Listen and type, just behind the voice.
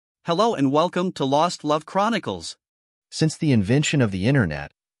Hello and welcome to Lost Love Chronicles. Since the invention of the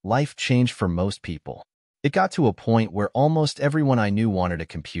internet, life changed for most people. It got to a point where almost everyone I knew wanted a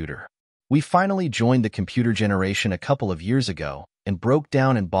computer. We finally joined the computer generation a couple of years ago and broke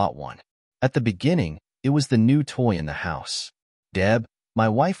down and bought one. At the beginning, it was the new toy in the house. Deb, my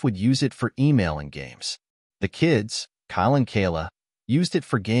wife, would use it for email and games. The kids, Kyle and Kayla, used it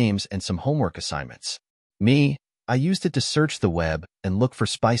for games and some homework assignments. Me, I used it to search the web and look for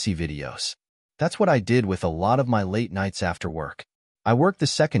spicy videos. That's what I did with a lot of my late nights after work. I worked the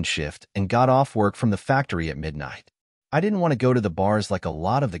second shift and got off work from the factory at midnight. I didn't want to go to the bars like a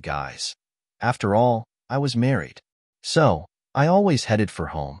lot of the guys. After all, I was married. So, I always headed for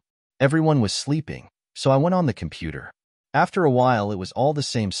home. Everyone was sleeping, so I went on the computer. After a while, it was all the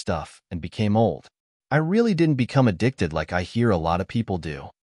same stuff and became old. I really didn't become addicted like I hear a lot of people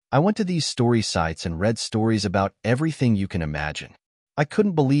do. I went to these story sites and read stories about everything you can imagine. I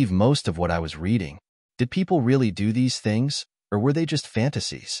couldn't believe most of what I was reading. Did people really do these things, or were they just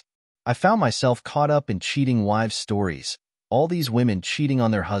fantasies? I found myself caught up in cheating wives' stories, all these women cheating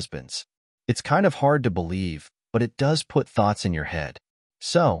on their husbands. It's kind of hard to believe, but it does put thoughts in your head.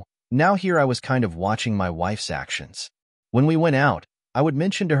 So, now here I was kind of watching my wife's actions. When we went out, I would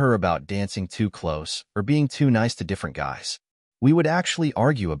mention to her about dancing too close or being too nice to different guys. We would actually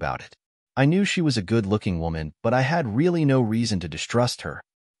argue about it. I knew she was a good-looking woman, but I had really no reason to distrust her.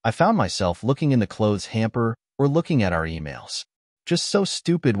 I found myself looking in the clothes hamper or looking at our emails. Just so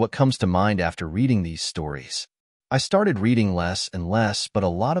stupid what comes to mind after reading these stories. I started reading less and less, but a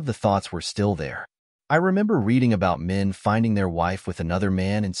lot of the thoughts were still there. I remember reading about men finding their wife with another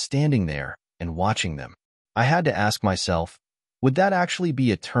man and standing there and watching them. I had to ask myself, would that actually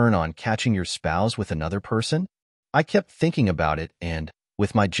be a turn on catching your spouse with another person? I kept thinking about it and,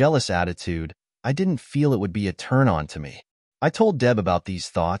 with my jealous attitude, I didn't feel it would be a turn-on to me. I told Deb about these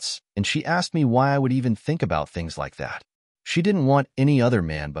thoughts, and she asked me why I would even think about things like that. She didn't want any other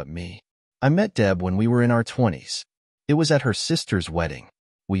man but me. I met Deb when we were in our 20s. It was at her sister's wedding.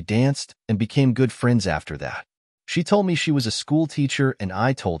 We danced and became good friends after that. She told me she was a school teacher, and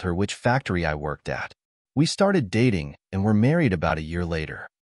I told her which factory I worked at. We started dating and were married about a year later.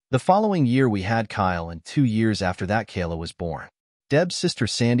 The following year we had Kyle, and 2 years after that Kayla was born. Deb's sister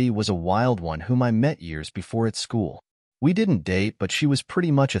Sandy was a wild one whom I met years before at school. We didn't date, but she was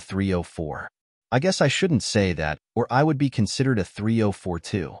pretty much a 304. I guess I shouldn't say that, or I would be considered a 304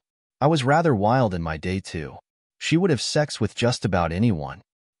 too. I was rather wild in my day too. She would have sex with just about anyone.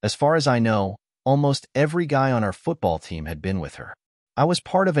 As far as I know, almost every guy on our football team had been with her. I was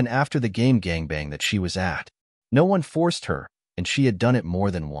part of an after-the-game gangbang that she was at. No one forced her, and she had done it more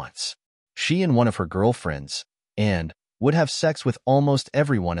than once. She and one of her girlfriends, and would have sex with almost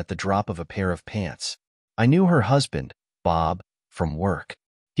everyone at the drop of a pair of pants. I knew her husband, Bob, from work.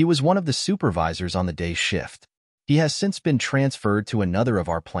 He was one of the supervisors on the day shift. He has since been transferred to another of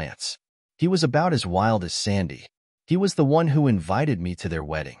our plants. He was about as wild as Sandy. He was the one who invited me to their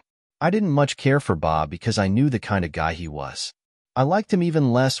wedding. I didn't much care for Bob because I knew the kind of guy he was. I liked him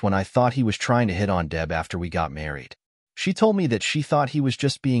even less when I thought he was trying to hit on Deb after we got married. She told me that she thought he was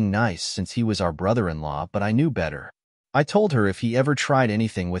just being nice since he was our brother-in-law, but I knew better. I told her if he ever tried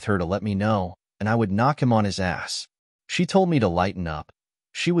anything with her to let me know, and I would knock him on his ass. She told me to lighten up.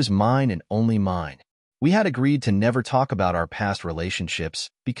 She was mine and only mine. We had agreed to never talk about our past relationships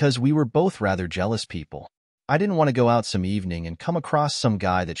because we were both rather jealous people. I didn't want to go out some evening and come across some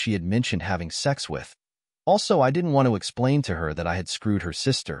guy that she had mentioned having sex with. Also, I didn't want to explain to her that I had screwed her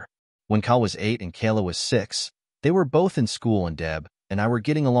sister. When Kyle was 8 and Kayla was 6, they were both in school, and Deb and I were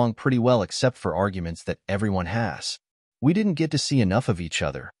getting along pretty well except for arguments that everyone has. We didn't get to see enough of each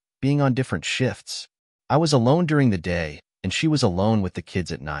other, being on different shifts. I was alone during the day, and she was alone with the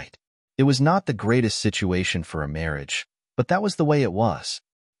kids at night. It was not the greatest situation for a marriage, but that was the way it was.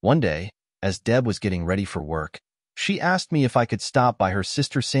 One day, as Deb was getting ready for work, she asked me if I could stop by her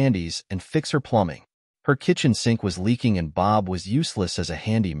sister Sandy's and fix her plumbing. Her kitchen sink was leaking and Bob was useless as a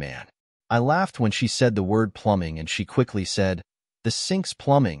handyman. I laughed when she said the word plumbing, and she quickly said, "The sink's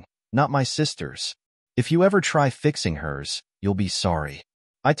plumbing, not my sister's. If you ever try fixing hers, you'll be sorry."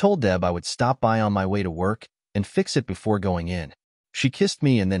 I told Deb I would stop by on my way to work and fix it before going in. She kissed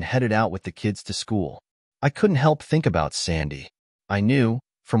me and then headed out with the kids to school. I couldn't help think about Sandy. I knew,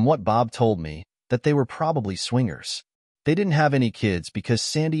 from what Bob told me, that they were probably swingers. They didn't have any kids because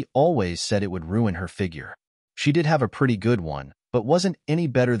Sandy always said it would ruin her figure. She did have a pretty good one, but wasn't any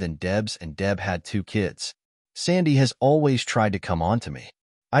better than Deb's, and Deb had 2 kids. Sandy has always tried to come on to me.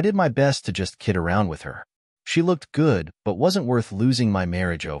 I did my best to just kid around with her. She looked good, but wasn't worth losing my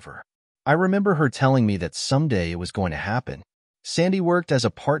marriage over. I remember her telling me that someday it was going to happen. Sandy worked as a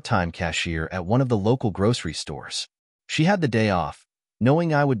part-time cashier at one of the local grocery stores. She had the day off,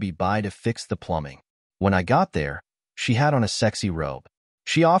 knowing I would be by to fix the plumbing. When I got there, she had on a sexy robe.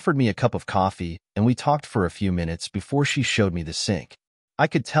 She offered me a cup of coffee, and we talked for a few minutes before she showed me the sink. I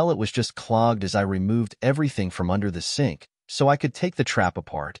could tell it was just clogged as I removed everything from under the sink, so I could take the trap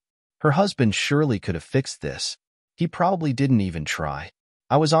apart. Her husband surely could have fixed this. He probably didn't even try.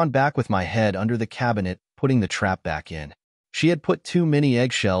 I was on back with my head under the cabinet, putting the trap back in. She had put too many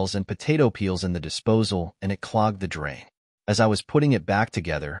eggshells and potato peels in the disposal, and it clogged the drain. As I was putting it back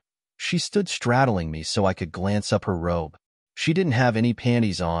together, she stood straddling me so I could glance up her robe. She didn't have any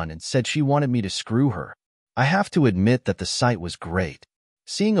panties on and said she wanted me to screw her. I have to admit that the sight was great.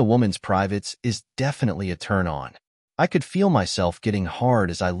 Seeing a woman's privates is definitely a turn-on. I could feel myself getting hard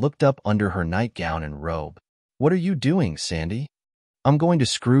as I looked up under her nightgown and robe. "What are you doing, Sandy?" "I'm going to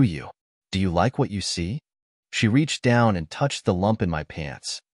screw you. Do you like what you see?" She reached down and touched the lump in my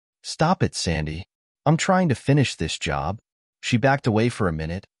pants. "Stop it, Sandy. I'm trying to finish this job." She backed away for a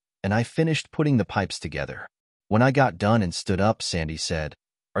minute, and I finished putting the pipes together. When I got done and stood up, Sandy said,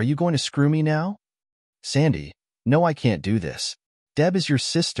 "Are you going to screw me now?" "Sandy, no, I can't do this. Deb is your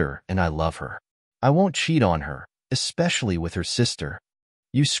sister, and I love her. I won't cheat on her, especially with her sister.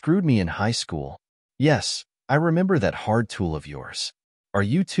 You screwed me in high school. Yes, I remember that hard tool of yours. Are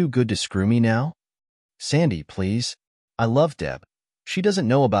you too good to screw me now?" "Sandy, please. I love Deb. She doesn't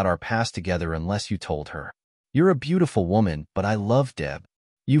know about our past together unless you told her. You're a beautiful woman, but I love Deb.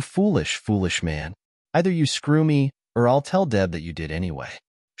 You foolish, foolish man. Either you screw me, or I'll tell Deb that you did anyway.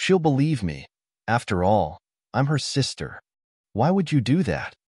 She'll believe me. After all, I'm her sister. Why would you do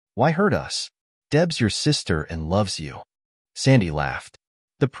that? Why hurt us? Deb's your sister and loves you." Sandy laughed.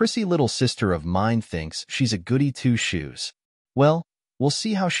 "The prissy little sister of mine thinks she's a goody two-shoes. Well, we'll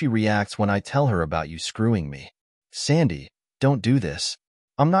see how she reacts when I tell her about you screwing me." "Sandy, don't do this.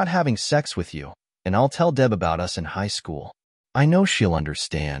 I'm not having sex with you, and I'll tell Deb about us in high school. I know she'll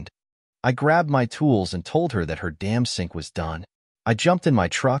understand." I grabbed my tools and told her that her damn sink was done. I jumped in my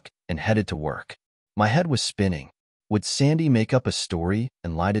truck and headed to work. My head was spinning. Would Sandy make up a story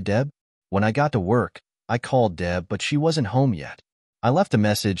and lie to Deb? When I got to work, I called Deb, but she wasn't home yet. I left a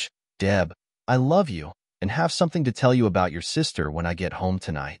message, "Deb, I love you, and have something to tell you about your sister when I get home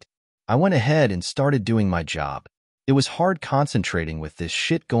tonight." I went ahead and started doing my job. It was hard concentrating with this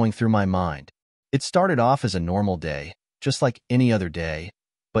shit going through my mind. It started off as a normal day, just like any other day,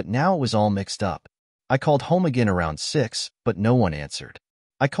 but now it was all mixed up. I called home again around 6, but no one answered.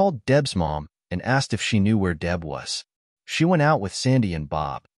 I called Deb's mom and asked if she knew where Deb was. She went out with Sandy and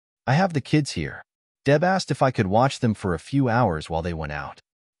Bob. "I have the kids here." Deb asked if I could watch them for a few hours while they went out.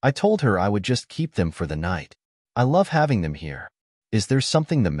 I told her I would just keep them for the night. "I love having them here. Is there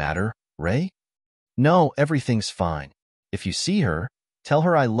something the matter, Ray?" "No, everything's fine. If you see her, tell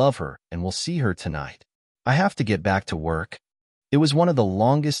her I love her and we'll see her tonight." I have to get back to work. It was one of the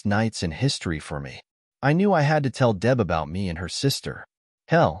longest nights in history for me. I knew I had to tell Deb about me and her sister.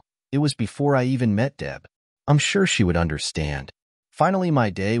 Hell, it was before I even met Deb. I'm sure she would understand. Finally, my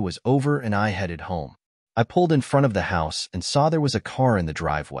day was over and I headed home. I pulled in front of the house and saw there was a car in the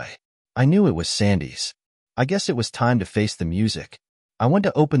driveway. I knew it was Sandy's. I guess it was time to face the music. I went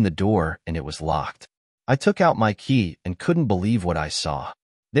to open the door and it was locked. I took out my key and couldn't believe what I saw.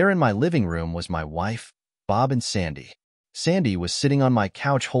 There in my living room was my wife, Bob, and Sandy. Sandy was sitting on my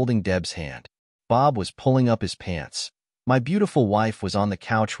couch holding Deb's hand. Bob was pulling up his pants. My beautiful wife was on the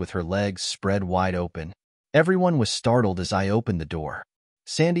couch with her legs spread wide open. Everyone was startled as I opened the door.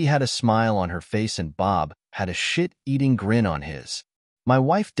 Sandy had a smile on her face and Bob had a shit-eating grin on his. My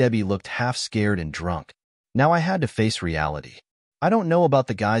wife Debbie looked half scared and drunk. Now I had to face reality. I don't know about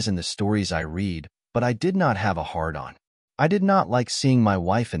the guys in the stories I read, but I did not have a hard-on. I did not like seeing my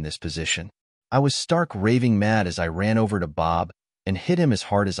wife in this position. I was stark raving mad as I ran over to Bob and hit him as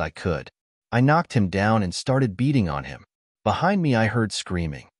hard as I could. I knocked him down and started beating on him. Behind me I heard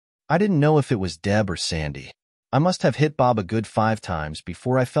screaming. I didn't know if it was Deb or Sandy. I must have hit Bob a good 5 times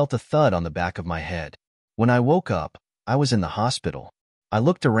before I felt a thud on the back of my head. When I woke up, I was in the hospital. I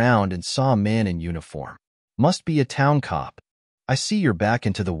looked around and saw a man in uniform. Must be a town cop. "I see you're back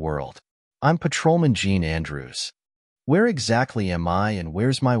into the world. I'm Patrolman Gene Andrews. Where exactly am I and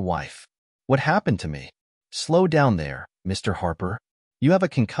where's my wife? What happened to me?" "Slow down there, Mr. Harper. You have a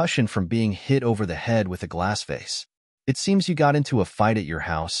concussion from being hit over the head with a glass vase. It seems you got into a fight at your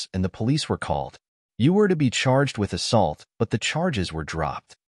house and the police were called. You were to be charged with assault, but the charges were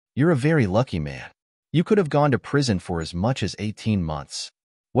dropped. You're a very lucky man. You could have gone to prison for as much as 18 months.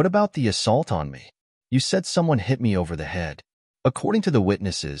 What about the assault on me? You said someone hit me over the head. According to the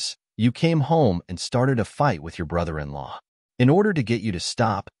witnesses, you came home and started a fight with your brother-in-law. In order to get you to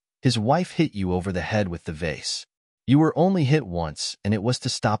stop, his wife hit you over the head with the vase. You were only hit once, and it was to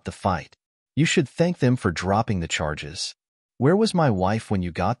stop the fight. You should thank them for dropping the charges. Where was my wife when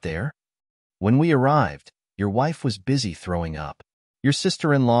you got there? When we arrived, your wife was busy throwing up. Your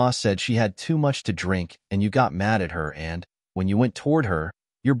sister-in-law said she had too much to drink and you got mad at her, and, when you went toward her,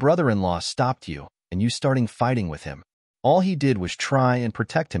 your brother-in-law stopped you and you starting fighting with him. All he did was try and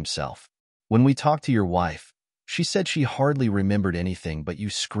protect himself. When we talked to your wife, she said she hardly remembered anything but you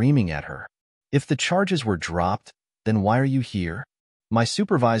screaming at her. If the charges were dropped, then why are you here? My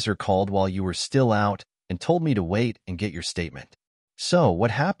supervisor called while you were still out and told me to wait and get your statement. So, what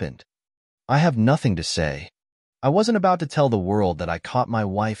happened? I have nothing to say. I wasn't about to tell the world that I caught my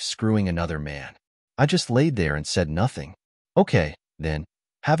wife screwing another man. I just laid there and said nothing. Okay, then,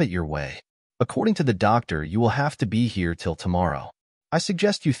 have it your way. According to the doctor, you will have to be here till tomorrow. I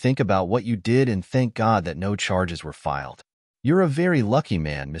suggest you think about what you did and thank God that no charges were filed. You're a very lucky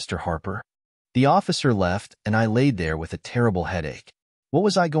man, Mr. Harper. The officer left, and I laid there with a terrible headache. What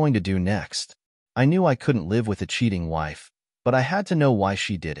was I going to do next? I knew I couldn't live with a cheating wife, but I had to know why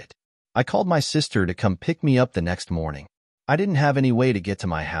she did it. I called my sister to come pick me up the next morning. I didn't have any way to get to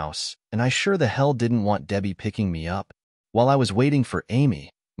my house, and I sure the hell didn't want Debbie picking me up. While I was waiting for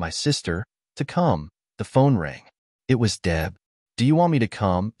Amy, my sister, to come, the phone rang. It was Deb. Do you want me to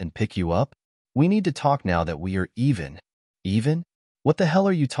come and pick you up? We need to talk now that we are even. Even? What the hell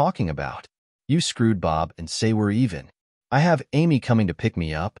are you talking about? You screwed Bob and say we're even. I have Amy coming to pick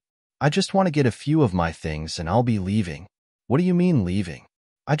me up. I just want to get a few of my things and I'll be leaving. What do you mean leaving?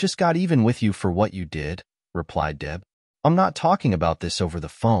 I just got even with you for what you did, replied Deb. I'm not talking about this over the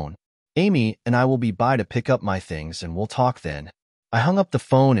phone. Amy and I will be by to pick up my things and we'll talk then. I hung up the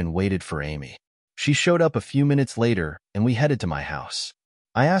phone and waited for Amy. She showed up a few minutes later and we headed to my house.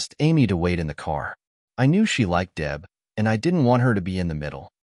 I asked Amy to wait in the car. I knew she liked Deb and I didn't want her to be in the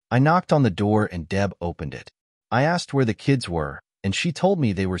middle. I knocked on the door and Deb opened it. I asked where the kids were and she told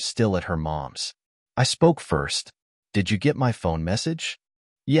me they were still at her mom's. I spoke first. Did you get my phone message?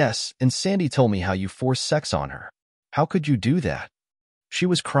 Yes, and Sandy told me how you forced sex on her. How could you do that? She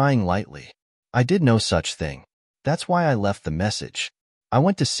was crying lightly. I did no such thing. That's why I left the message. I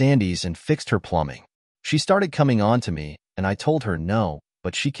went to Sandy's and fixed her plumbing. She started coming on to me, and I told her no,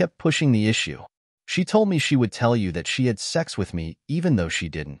 but she kept pushing the issue. She told me she would tell you that she had sex with me even though she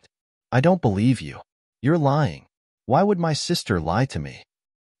didn't. I don't believe you. You're lying. Why would my sister lie to me?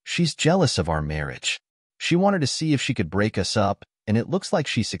 She's jealous of our marriage. She wanted to see if she could break us up, and it looks like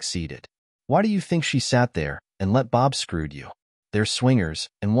she succeeded. Why do you think she sat there and let Bob screwed you? They're swingers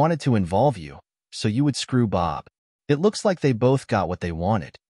and wanted to involve you, so you would screw Bob. It looks like they both got what they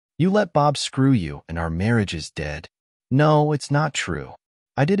wanted. You let Bob screw you and our marriage is dead. No, it's not true.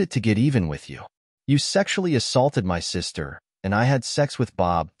 I did it to get even with you. You sexually assaulted my sister, and I had sex with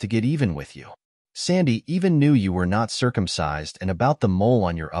Bob to get even with you. Sandy even knew you were not circumcised and about the mole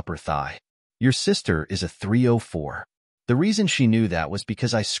on your upper thigh. Your sister is a 304. The reason she knew that was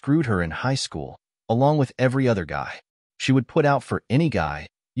because I screwed her in high school, along with every other guy. She would put out for any guy,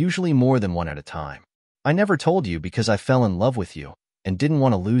 usually more than one at a time. I never told you because I fell in love with you and didn't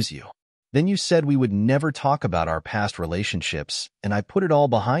want to lose you. Then you said we would never talk about our past relationships, and I put it all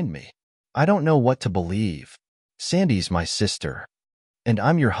behind me. I don't know what to believe. Sandy's my sister, and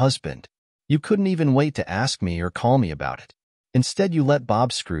I'm your husband. You couldn't even wait to ask me or call me about it. Instead, you let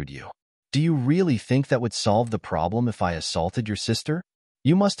Bob screwed you. Do you really think that would solve the problem if I assaulted your sister?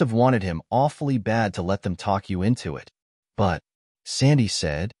 You must have wanted him awfully bad to let them talk you into it. But, Sandy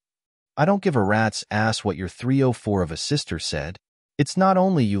said, I don't give a rat's ass what your 304 of a sister said. It's not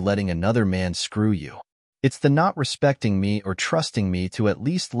only you letting another man screw you. It's the not respecting me or trusting me to at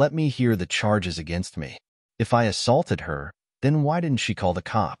least let me hear the charges against me. If I assaulted her, then why didn't she call the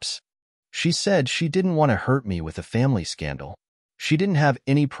cops? She said she didn't want to hurt me with a family scandal. She didn't have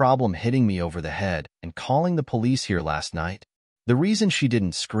any problem hitting me over the head and calling the police here last night. The reason she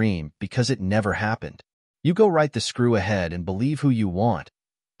didn't scream, because it never happened. You go right the screw ahead and believe who you want,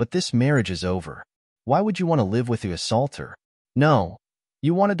 but this marriage is over. Why would you want to live with the assaulter? No,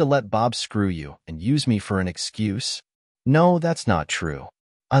 you wanted to let Bob screw you and use me for an excuse? No, that's not true.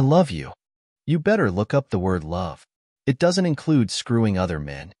 I love you. You better look up the word love. It doesn't include screwing other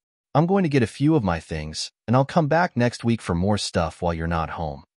men. I'm going to get a few of my things, and I'll come back next week for more stuff while you're not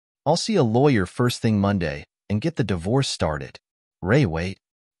home. I'll see a lawyer first thing Monday and get the divorce started. Ray, wait.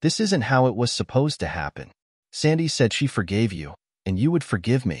 This isn't how it was supposed to happen. Sandy said she forgave you, and you would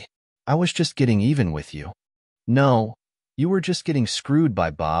forgive me. I was just getting even with you. No, you were just getting screwed by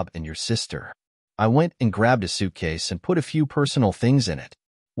Bob and your sister. I went and grabbed a suitcase and put a few personal things in it.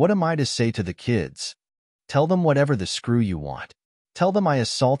 What am I to say to the kids? Tell them whatever the screw you want. Tell them I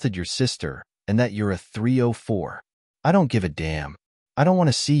assaulted your sister and that you're a 304. I don't give a damn. I don't want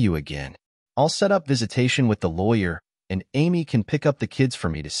to see you again. I'll set up visitation with the lawyer, and Amy can pick up the kids for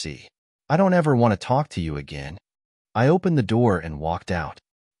me to see. I don't ever want to talk to you again. I opened the door and walked out.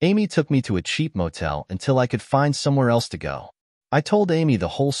 Amy took me to a cheap motel until I could find somewhere else to go. I told Amy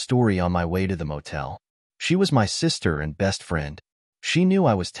the whole story on my way to the motel. She was my sister and best friend. She knew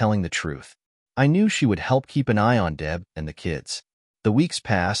I was telling the truth. I knew she would help keep an eye on Deb and the kids. The weeks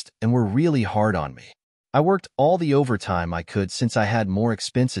passed and were really hard on me. I worked all the overtime I could since I had more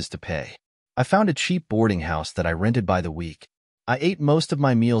expenses to pay. I found a cheap boarding house that I rented by the week. I ate most of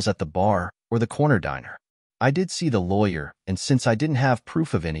my meals at the bar or the corner diner. I did see the lawyer, and since I didn't have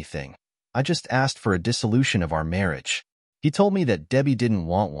proof of anything, I just asked for a dissolution of our marriage. He told me that Debbie didn't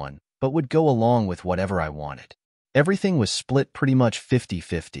want one, but would go along with whatever I wanted. Everything was split pretty much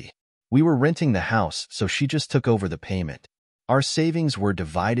 50-50. We were renting the house, so she just took over the payment. Our savings were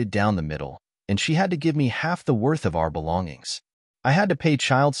divided down the middle, and she had to give me half the worth of our belongings. I had to pay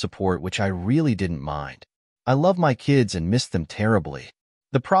child support, which I really didn't mind. I love my kids and missed them terribly.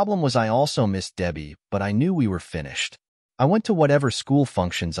 The problem was I also missed Debbie, but I knew we were finished. I went to whatever school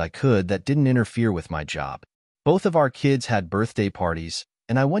functions I could that didn't interfere with my job. Both of our kids had birthday parties,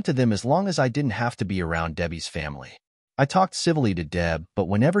 and I went to them as long as I didn't have to be around Debbie's family. I talked civilly to Deb, but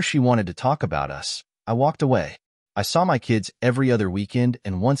whenever she wanted to talk about us, I walked away. I saw my kids every other weekend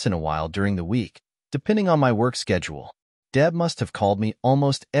and once in a while during the week, depending on my work schedule. Deb must have called me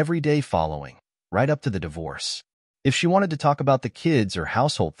almost every day following, right up to the divorce. If she wanted to talk about the kids or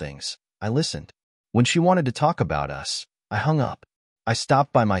household things, I listened. When she wanted to talk about us, I hung up. I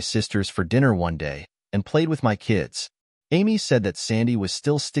stopped by my sister's for dinner one day and played with my kids. Amy said that Sandy was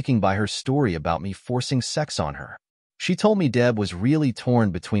still sticking by her story about me forcing sex on her. She told me Deb was really torn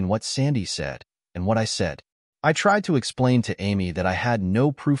between what Sandy said and what I said. I tried to explain to Amy that I had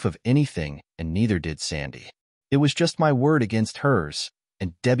no proof of anything, and neither did Sandy. It was just my word against hers,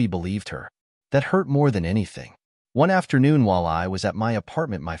 and Debbie believed her. That hurt more than anything. One afternoon while I was at my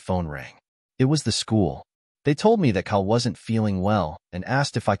apartment, my phone rang. It was the school. They told me that Kyle wasn't feeling well and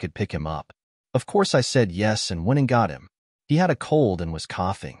asked if I could pick him up. Of course I said yes and went and got him. He had a cold and was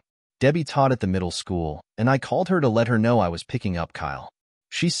coughing. Debbie taught at the middle school, and I called her to let her know I was picking up Kyle.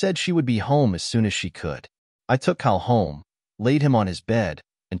 She said she would be home as soon as she could. I took Kyle home, laid him on his bed,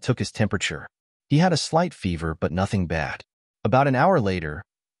 and took his temperature. He had a slight fever, but nothing bad. About an hour later,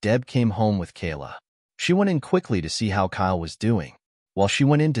 Deb came home with Kayla. She went in quickly to see how Kyle was doing. While she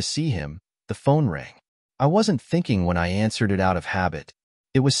went in to see him, the phone rang. I wasn't thinking when I answered it out of habit.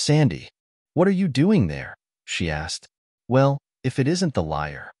 It was Sandy. "What are you doing there?" she asked. "Well, if it isn't the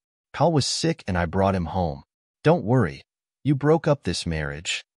liar. Kyle was sick and I brought him home. Don't worry. You broke up this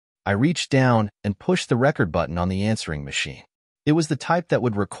marriage." I reached down and pushed the record button on the answering machine. It was the type that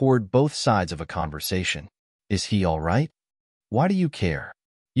would record both sides of a conversation. "Is he all right? Why do you care?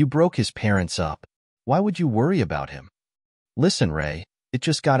 You broke his parents up. Why would you worry about him? Listen, Ray, it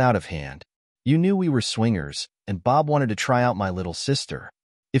just got out of hand. You knew we were swingers, and Bob wanted to try out my little sister.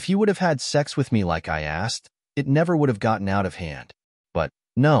 If you would have had sex with me like I asked, it never would have gotten out of hand. But,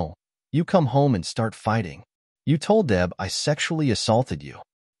 no, you come home and start fighting. You told Deb I sexually assaulted you.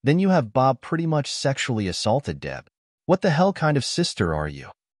 Then you have Bob pretty much sexually assaulted Deb. What the hell kind of sister are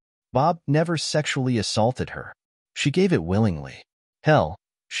you?" Bob never sexually assaulted her. She gave it willingly. Hell,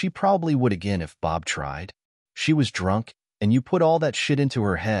 she probably would again if Bob tried. She was drunk, and you put all that shit into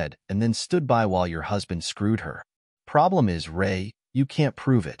her head and then stood by while your husband screwed her. Problem is, Ray, you can't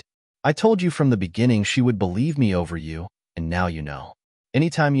prove it. I told you from the beginning she would believe me over you, and now you know.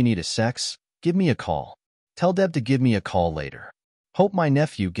 Anytime you need a sex, give me a call. Tell Deb to give me a call later. Hope my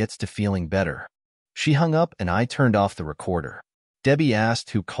nephew gets to feeling better. She hung up and I turned off the recorder. Debbie asked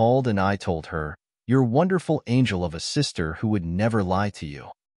who called and I told her, "Your wonderful angel of a sister who would never lie to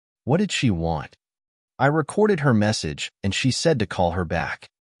you." What did she want? I recorded her message and she said to call her back.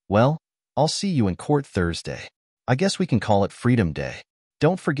 "Well, I'll see you in court Thursday. I guess we can call it Freedom Day.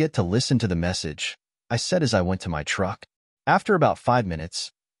 Don't forget to listen to the message," I said as I went to my truck. After about 5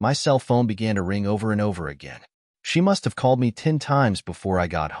 minutes, my cell phone began to ring over and over again. She must have called me 10 times before I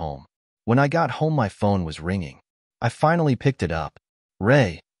got home. When I got home, my phone was ringing. I finally picked it up.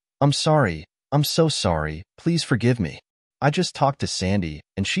 "Ray, I'm sorry. I'm so sorry. Please forgive me. I just talked to Sandy,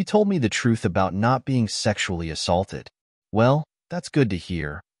 and she told me the truth about not being sexually assaulted." "Well, that's good to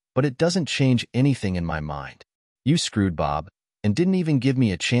hear, but it doesn't change anything in my mind. You screwed Bob, and didn't even give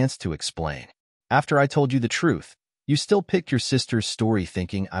me a chance to explain. After I told you the truth, you still picked your sister's story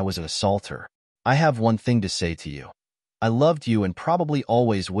thinking I was an assaulter. I have one thing to say to you. I loved you and probably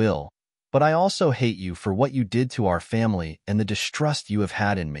always will, But I also hate you for what you did to our family and the distrust you have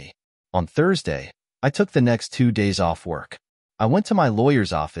had in me. On Thursday, I took the next 2 days off work. I went to my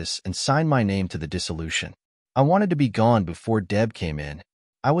lawyer's office and signed my name to the dissolution. I wanted to be gone before Deb came in.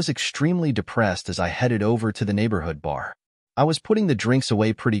 I was extremely depressed as I headed over to the neighborhood bar. I was putting the drinks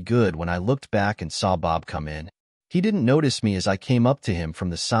away pretty good when I looked back and saw Bob come in. He didn't notice me as I came up to him from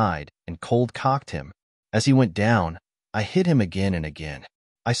the side and cold-cocked him. As he went down, I hit him again and again.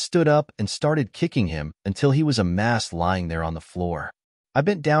 I stood up and started kicking him until he was a mass lying there on the floor. I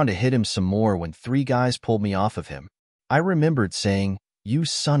bent down to hit him some more when 3 guys pulled me off of him. I remembered saying, "You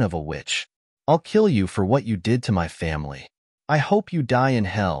son of a witch. I'll kill you for what you did to my family. I hope you die in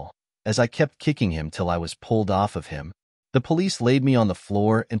hell," as I kept kicking him till I was pulled off of him. The police laid me on the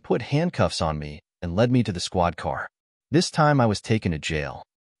floor and put handcuffs on me and led me to the squad car. This time I was taken to jail.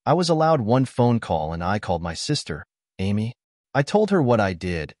 I was allowed 1 phone call and I called my sister, Amy. I told her what I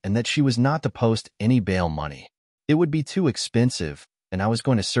did and that she was not to post any bail money. It would be too expensive and I was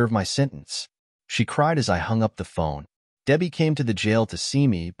going to serve my sentence. She cried as I hung up the phone. Debbie came to the jail to see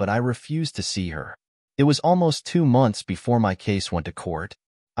me, but I refused to see her. It was almost 2 months before my case went to court.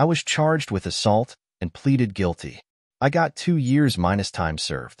 I was charged with assault and pleaded guilty. I got 2 years minus time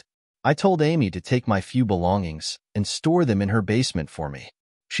served. I told Amy to take my few belongings and store them in her basement for me.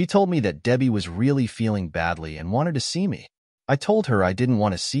 She told me that Debbie was really feeling badly and wanted to see me. I told her I didn't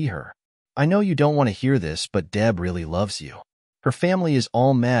want to see her. I know you don't want to hear this, but Deb really loves you. Her family is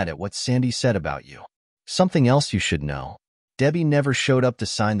all mad at what Sandy said about you. Something else you should know. Debbie never showed up to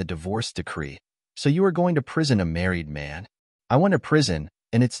sign the divorce decree, so you are going to prison a married man. I went to prison,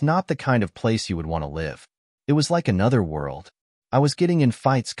 and it's not the kind of place you would want to live. It was like another world. I was getting in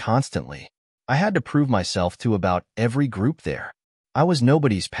fights constantly. I had to prove myself to about every group there. I was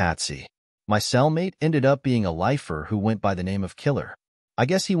nobody's patsy. My cellmate ended up being a lifer who went by the name of Killer. I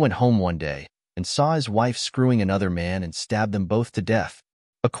guess he went home one day and saw his wife screwing another man and stabbed them both to death.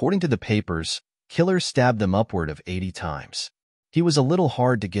 According to the papers, Killer stabbed them upward of 80 times. He was a little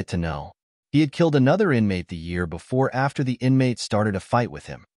hard to get to know. He had killed another inmate the year before after the inmate started a fight with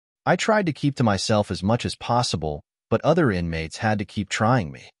him. I tried to keep to myself as much as possible, but other inmates had to keep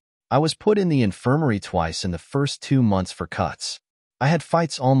trying me. I was put in the infirmary twice in the first 2 months for cuts. I had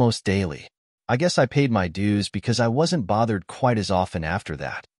fights almost daily. I guess I paid my dues because I wasn't bothered quite as often after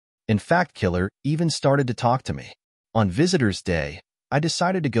that. In fact, Killer even started to talk to me. On Visitor's Day, I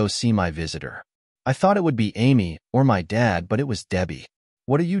decided to go see my visitor. I thought it would be Amy or my dad, but it was Debbie.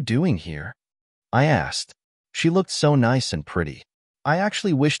 "What are you doing here?" I asked. She looked so nice and pretty. I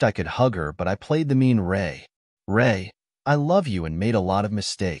actually wished I could hug her, but I played the mean Ray. "Ray, I love you and made a lot of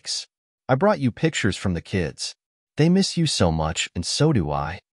mistakes. I brought you pictures from the kids. They miss you so much, and so do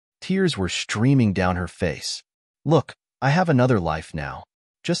I." Tears were streaming down her face. "Look, I have another life now.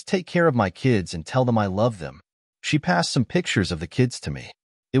 Just take care of my kids and tell them I love them." She passed some pictures of the kids to me.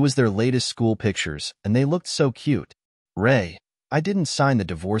 It was their latest school pictures, and they looked so cute. "Ray, I didn't sign the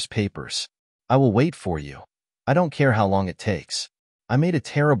divorce papers. I will wait for you. I don't care how long it takes. I made a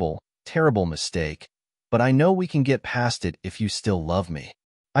terrible, terrible mistake, but I know we can get past it if you still love me."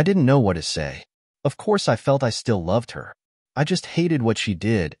 I didn't know what to say. Of course I felt I still loved her. I just hated what she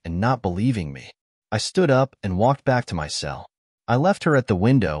did and not believing me. I stood up and walked back to my cell. I left her at the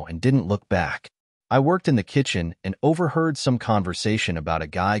window and didn't look back. I worked in the kitchen and overheard some conversation about a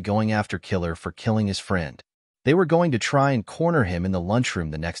guy going after Killer for killing his friend. They were going to try and corner him in the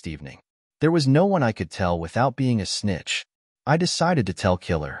lunchroom the next evening. There was no one I could tell without being a snitch. I decided to tell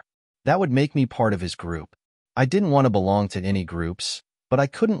Killer. That would make me part of his group. I didn't want to belong to any groups, but I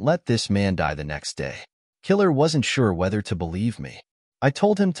couldn't let this man die the next day. Killer wasn't sure whether to believe me. I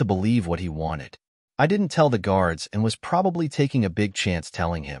told him to believe what he wanted. I didn't tell the guards and was probably taking a big chance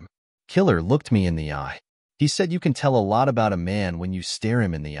telling him. Killer looked me in the eye. He said you can tell a lot about a man when you stare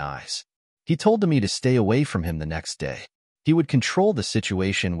him in the eyes. He told me to stay away from him the next day. He would control the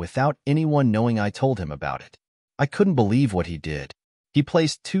situation without anyone knowing I told him about it. I couldn't believe what he did. He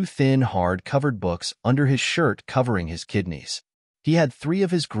placed 2 thin, hard-covered books under his shirt covering his kidneys. He had 3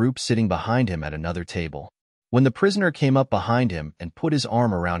 of his group sitting behind him at another table. When the prisoner came up behind him and put his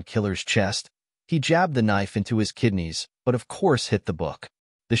arm around Killer's chest, he jabbed the knife into his kidneys, but of course hit the book.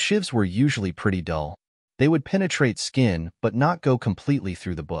 The shivs were usually pretty dull. They would penetrate skin but not go completely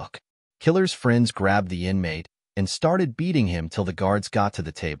through the book. Killer's friends grabbed the inmate and started beating him till the guards got to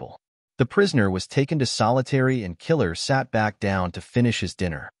the table. The prisoner was taken to solitary and Killer sat back down to finish his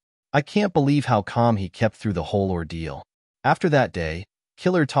dinner. I can't believe how calm he kept through the whole ordeal. After that day,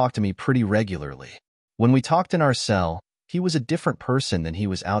 Killer talked to me pretty regularly. When we talked in our cell, he was a different person than he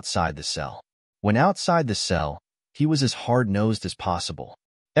was outside the cell. When outside the cell, he was as hard-nosed as possible.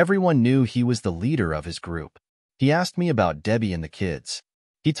 Everyone knew he was the leader of his group. He asked me about Debbie and the kids.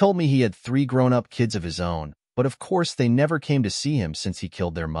 He told me he had 3 grown-up kids of his own, but of course they never came to see him since he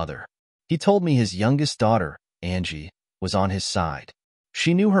killed their mother. He told me his youngest daughter, Angie, was on his side.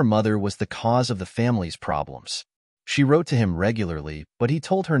 She knew her mother was the cause of the family's problems. She wrote to him regularly, but he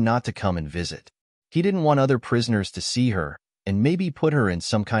told her not to come and visit. He didn't want other prisoners to see her and maybe put her in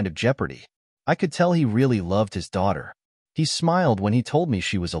some kind of jeopardy. I could tell he really loved his daughter. He smiled when he told me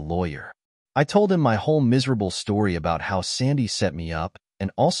she was a lawyer. I told him my whole miserable story about how Sandy set me up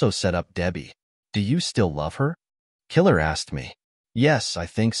and also set up Debbie. Do you still love her? Killer asked me. Yes, I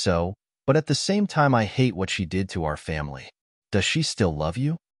think so, but at the same time I hate what she did to our family. Does she still love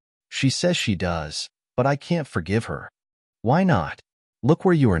you? She says she does, but I can't forgive her. Why not? Look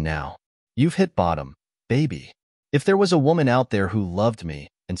where you are now. You've hit bottom, baby. If there was a woman out there who loved me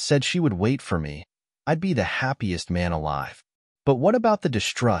and said she would wait for me, I'd be the happiest man alive. But what about the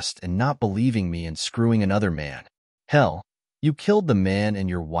distrust and not believing me and screwing another man? Hell, you killed the man and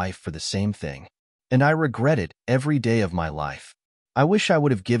your wife for the same thing. And I regret it every day of my life. I wish I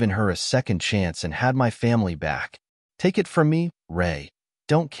would have given her a second chance and had my family back. Take it from me, Ray.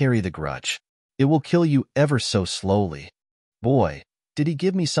 Don't carry the grudge. It will kill you ever so slowly. Boy, did he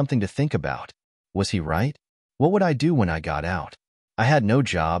give me something to think about. Was he right? What would I do when I got out? I had no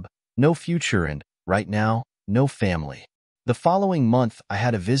job, no future, and, right now, no family. The following month, I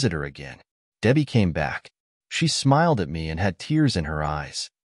had a visitor again. Debbie came back. She smiled at me and had tears in her eyes.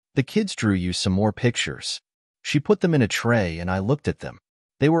 The kids drew you some more pictures. She put them in a tray and I looked at them.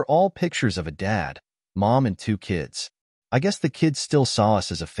 They were all pictures of a dad, mom, and 2 kids. I guess the kids still saw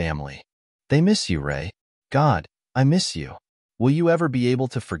us as a family. They miss you, Ray. God, I miss you. Will you ever be able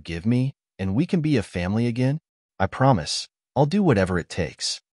to forgive me and we can be a family again? I promise. I'll do whatever it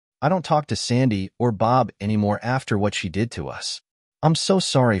takes. I don't talk to Sandy or Bob anymore after what she did to us. I'm so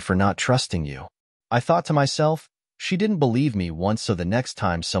sorry for not trusting you. I thought to myself, she didn't believe me once, so the next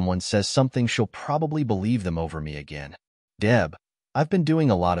time someone says something, she'll probably believe them over me again. Deb, I've been doing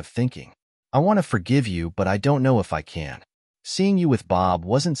a lot of thinking. I want to forgive you, but I don't know if I can. Seeing you with Bob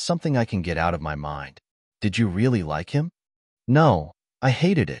wasn't something I can get out of my mind. Did you really like him? No, I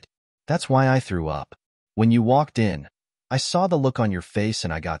hated it. That's why I threw up. When you walked in, I saw the look on your face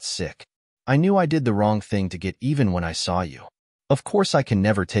and I got sick. I knew I did the wrong thing to get even when I saw you. Of course I can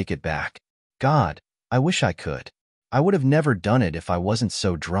never take it back. God, I wish I could. I would have never done it if I wasn't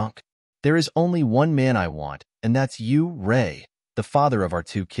so drunk. There is only one man I want, and that's you, Ray, the father of our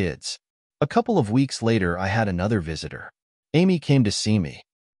 2 kids. A couple of weeks later, I had another visitor. Amy came to see me.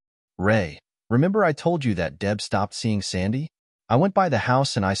 Ray, remember I told you that Deb stopped seeing Sandy? I went by the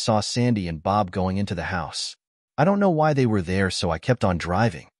house and I saw Sandy and Bob going into the house. I don't know why they were there, so I kept on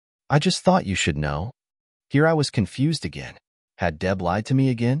driving. I just thought you should know. Here I was confused again. Had Deb lied to me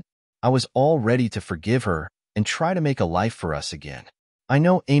again? I was all ready to forgive her and try to make a life for us again. I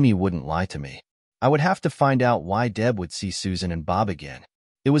know Amy wouldn't lie to me. I would have to find out why Deb would see Susan and Bob again.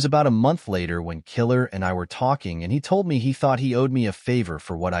 It was about a month later when Killer and I were talking and he told me he thought he owed me a favor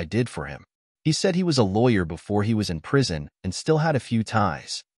for what I did for him. He said he was a lawyer before he was in prison and still had a few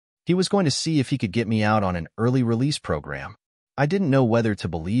ties. He was going to see if he could get me out on an early release program. I didn't know whether to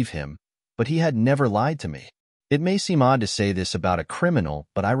believe him, but he had never lied to me. It may seem odd to say this about a criminal,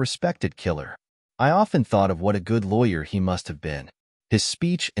 but I respected Killer. I often thought of what a good lawyer he must have been. His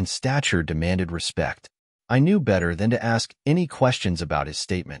speech and stature demanded respect. I knew better than to ask any questions about his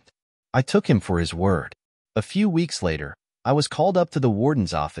statement. I took him for his word. A few weeks later, I was called up to the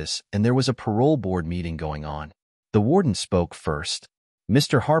warden's office and there was a parole board meeting going on. The warden spoke first.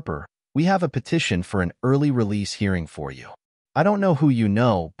 Mr. Harper, we have a petition for an early release hearing for you. I don't know who you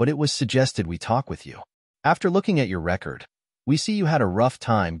know, but it was suggested we talk with you. After looking at your record, we see you had a rough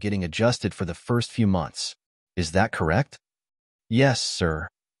time getting adjusted for the first few months. Is that correct? Yes, sir.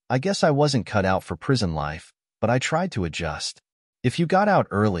 I guess I wasn't cut out for prison life, but I tried to adjust. If you got out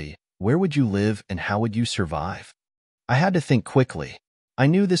early, where would you live and how would you survive? I had to think quickly. I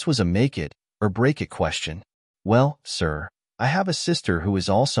knew this was a make it or break it question. Well, sir, I have a sister who is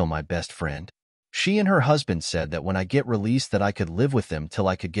also my best friend. She and her husband said that when I get released that I could live with them till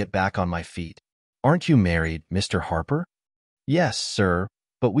I could get back on my feet. Aren't you married, Mr. Harper? Yes, sir,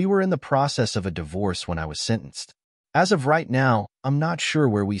 but we were in the process of a divorce when I was sentenced. As of right now, I'm not sure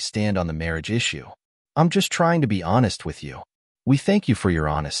where we stand on the marriage issue. I'm just trying to be honest with you. We thank you for your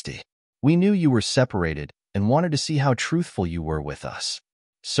honesty. We knew you were separated and wanted to see how truthful you were with us.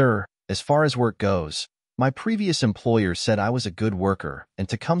 Sir, as far as work goes, my previous employer said I was a good worker and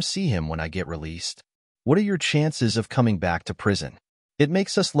to come see him when I get released. What are your chances of coming back to prison? It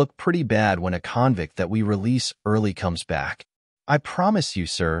makes us look pretty bad when a convict that we release early comes back. I promise you,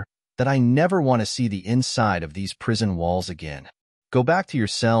 sir, that I never want to see the inside of these prison walls again. Go back to your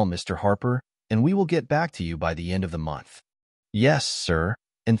cell, Mr. Harper, and we will get back to you by the end of the month. Yes, sir,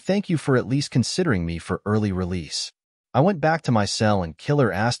 and thank you for at least considering me for early release. I went back to my cell and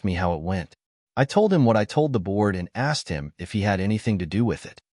Killer asked me how it went. I told him what I told the board and asked him if he had anything to do with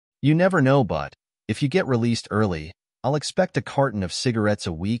it. You never know, but if you get released early, I'll expect a carton of cigarettes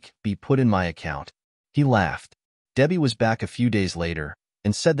a week be put in my account. He laughed. Debbie was back a few days later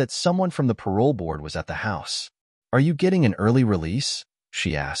and said that someone from the parole board was at the house. Are you getting an early release?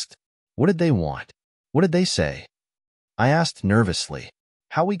 She asked. What did they want? What did they say? I asked nervously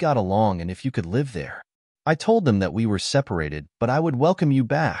how we got along and if you could live there. I told them that we were separated, but I would welcome you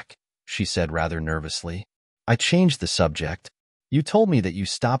back, she said rather nervously. I changed the subject. You told me that you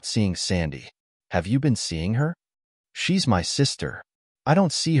stopped seeing Sandy. Have you been seeing her? She's my sister. I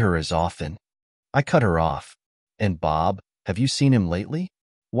don't see her as often. I cut her off. And Bob, have you seen him lately?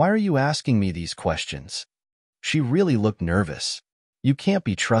 Why are you asking me these questions? She really looked nervous. You can't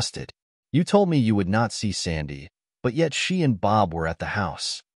be trusted. You told me you would not see Sandy, but yet she and Bob were at the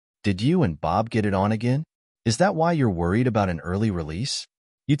house. Did you and Bob get it on again? Is that why you're worried about an early release?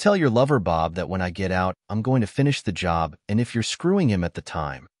 You tell your lover Bob that when I get out, I'm going to finish the job, and if you're screwing him at the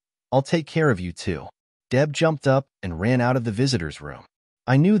time, I'll take care of you too. Deb jumped up and ran out of the visitor's room.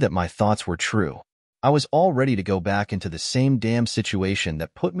 I knew that my thoughts were true. I was all ready to go back into the same damn situation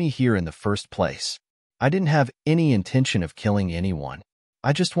that put me here in the first place. I didn't have any intention of killing anyone.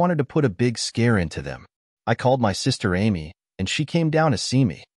 I just wanted to put a big scare into them. I called my sister Amy, and she came down to see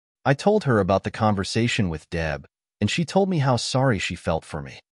me. I told her about the conversation with Deb, and she told me how sorry she felt for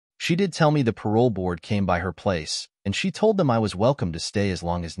me. She did tell me the parole board came by her place, and she told them I was welcome to stay as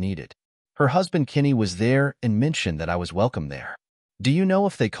long as needed. Her husband Kenny was there and mentioned that I was welcome there. Do you know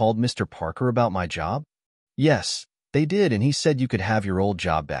if they called Mr. Parker about my job? Yes, they did, and he said you could have your old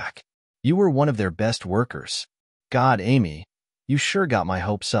job back. You were one of their best workers. God, Amy, you sure got my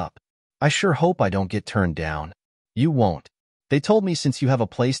hopes up. I sure hope I don't get turned down. You won't. They told me since you have a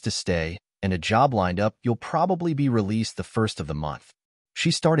place to stay and a job lined up, you'll probably be released the first of the month. She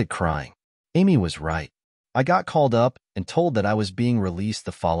started crying. Amy was right. I got called up and told that I was being released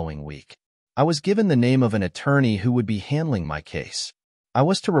the following week. I was given the name of an attorney who would be handling my case. I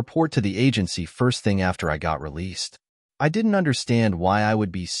was to report to the agency first thing after I got released. I didn't understand why I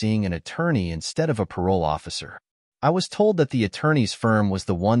would be seeing an attorney instead of a parole officer. I was told that the attorney's firm was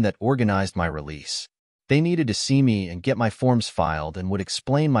the one that organized my release. They needed to see me and get my forms filed and would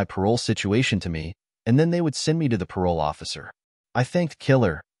explain my parole situation to me, and then they would send me to the parole officer. I thanked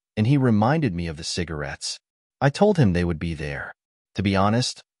Killer, and he reminded me of the cigarettes. I told him they would be there. To be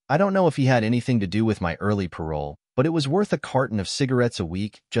honest, I don't know if he had anything to do with my early parole, but it was worth a carton of cigarettes a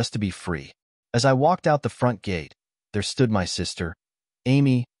week just to be free. As I walked out the front gate, there stood my sister,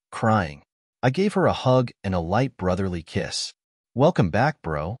 Amy, crying. I gave her a hug and a light brotherly kiss. Welcome back,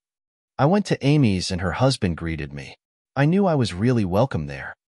 bro. I went to Amy's and her husband greeted me. I knew I was really welcome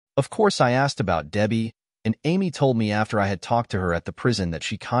there. Of course, I asked about Debbie, and Amy told me after I had talked to her at the prison that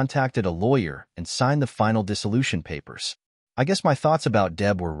she contacted a lawyer and signed the final dissolution papers. I guess my thoughts about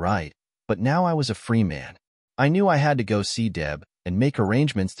Deb were right, but now I was a free man. I knew I had to go see Deb and make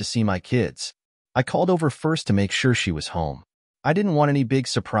arrangements to see my kids. I called over first to make sure she was home. I didn't want any big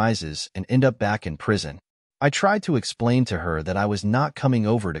surprises and end up back in prison. I tried to explain to her that I was not coming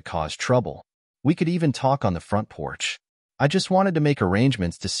over to cause trouble. We could even talk on the front porch. I just wanted to make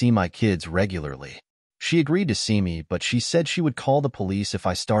arrangements to see my kids regularly. She agreed to see me, but she said she would call the police if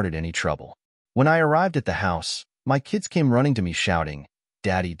I started any trouble. When I arrived at the house, my kids came running to me shouting,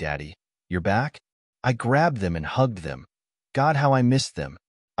 "Daddy, Daddy, you're back?" I grabbed them and hugged them. God, how I missed them.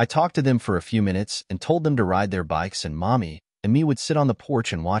 I talked to them for a few minutes and told them to ride their bikes, and Mommy and me would sit on the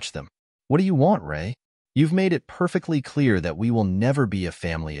porch and watch them. What do you want, Ray? You've made it perfectly clear that we will never be a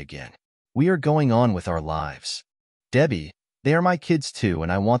family again. We are going on with our lives. Debbie, they are my kids too,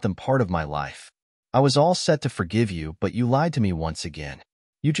 and I want them part of my life. I was all set to forgive you, but you lied to me once again.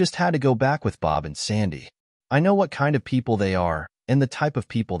 You just had to go back with Bob and Sandy. I know what kind of people they are and the type of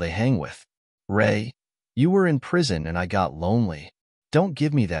people they hang with. Ray, you were in prison and I got lonely. Don't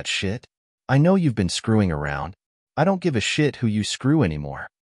give me that shit. I know you've been screwing around. I don't give a shit who you screw anymore.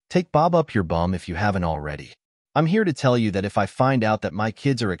 Take Bob up your bum if you haven't already. I'm here to tell you that if I find out that my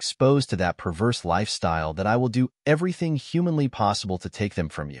kids are exposed to that perverse lifestyle, that I will do everything humanly possible to take them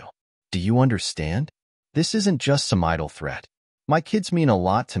from you. Do you understand? This isn't just some idle threat. My kids mean a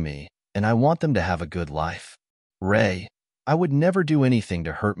lot to me, and I want them to have a good life. Ray, I would never do anything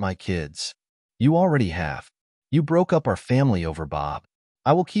to hurt my kids. You already have. You broke up our family over Bob.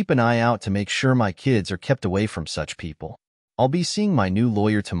 I will keep an eye out to make sure my kids are kept away from such people. I'll be seeing my new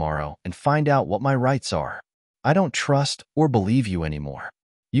lawyer tomorrow and find out what my rights are. I don't trust or believe you anymore.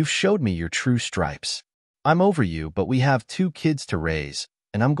 You've showed me your true stripes. I'm over you, but we have 2 kids to raise,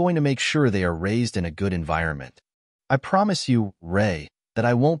 and I'm going to make sure they are raised in a good environment. I promise you, Ray, that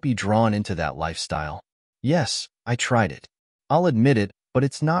I won't be drawn into that lifestyle. Yes, I tried it. I'll admit it, but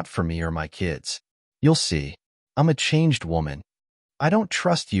it's not for me or my kids. You'll see. I'm a changed woman. I don't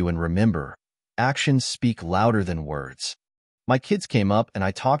trust you, and remember, actions speak louder than words. My kids came up and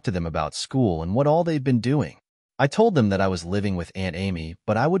I talked to them about school and what all they've been doing. I told them that I was living with Aunt Amy,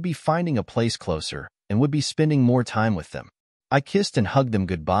 but I would be finding a place closer and would be spending more time with them. I kissed and hugged them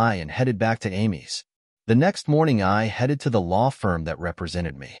goodbye and headed back to Amy's. The next morning I headed to the law firm that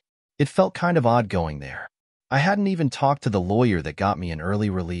represented me. It felt kind of odd going there. I hadn't even talked to the lawyer that got me an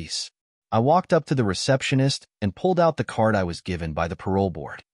early release. I walked up to the receptionist and pulled out the card I was given by the parole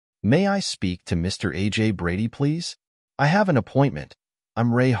board. May I speak to Mr. A.J. Brady, please? I have an appointment.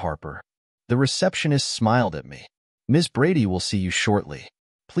 I'm Ray Harper. The receptionist smiled at me. Ms. Brady will see you shortly.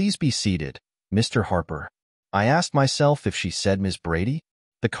 Please be seated, Mr. Harper. I asked myself if she said Ms. Brady.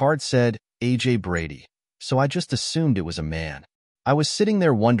 The card said A.J. Brady, so I just assumed it was a man. I was sitting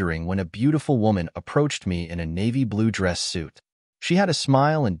there wondering when a beautiful woman approached me in a navy blue dress suit. She had a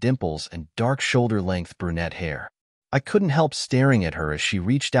smile and dimples and dark shoulder-length brunette hair. I couldn't help staring at her as she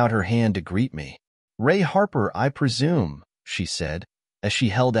reached out her hand to greet me. Ray Harper, I presume, she said, as she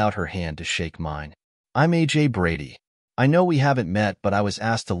held out her hand to shake mine. I'm A.J. Brady. I know we haven't met, but I was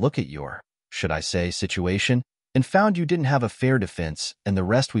asked to look at your, should I say, situation, and found you didn't have a fair defense, and the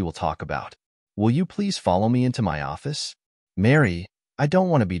rest we will talk about. Will you please follow me into my office? Mary, I don't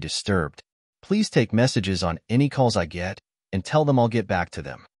want to be disturbed. Please take messages on any calls I get, and tell them I'll get back to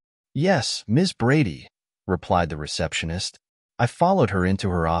them. Yes, Ms. Brady, replied the receptionist. I followed her into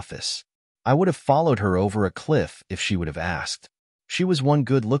her office. I would have followed her over a cliff if she would have asked. She was one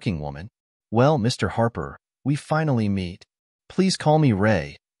good-looking woman. Well, Mr. Harper, we finally meet. Please call me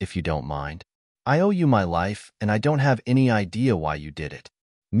Ray, if you don't mind. I owe you my life, and I don't have any idea why you did it.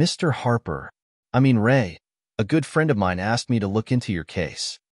 Mr. Harper, Ray, a good friend of mine asked me to look into your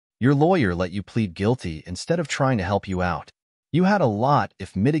case. Your lawyer let you plead guilty instead of trying to help you out. You had a lot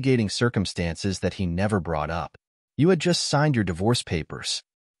of mitigating circumstances that he never brought up. You had just signed your divorce papers.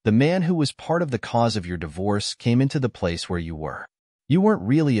 The man who was part of the cause of your divorce came into the place where you were. You weren't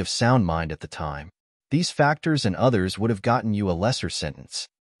really of sound mind at the time. These factors and others would have gotten you a lesser sentence.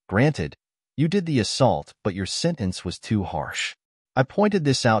 Granted, you did the assault, but your sentence was too harsh. I pointed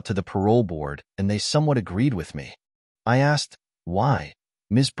this out to the parole board, and they somewhat agreed with me. I asked, why?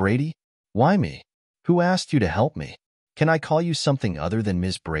 Ms. Brady? Why me? Who asked you to help me? Can I call you something other than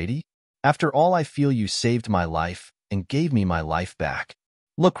Ms. Brady? After all, I feel you saved my life and gave me my life back.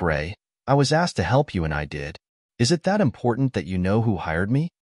 Look, Ray, I was asked to help you and I did. Is it that important that you know who hired me?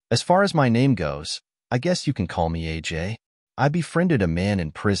 As far as my name goes, I guess you can call me AJ. I befriended a man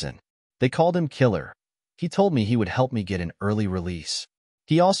in prison. They called him Killer. He told me he would help me get an early release.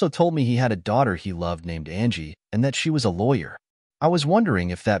 He also told me he had a daughter he loved named Angie and that she was a lawyer. I was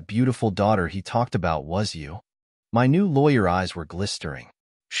wondering if that beautiful daughter he talked about was you. My new lawyer eyes were glistering.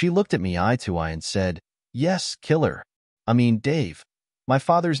 She looked at me eye to eye and said, Yes, Killer. Dave. My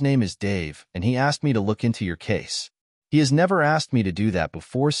father's name is Dave, and he asked me to look into your case. He has never asked me to do that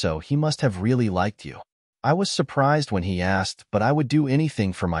before, so he must have really liked you. I was surprised when he asked, but I would do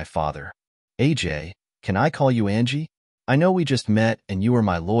anything for my father. AJ, can I call you Angie? I know we just met and you are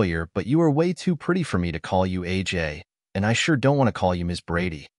my lawyer, but you are way too pretty for me to call you AJ, and I sure don't want to call you Ms.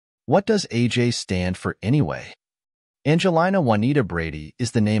 Brady. What does AJ stand for anyway? Angelina Juanita Brady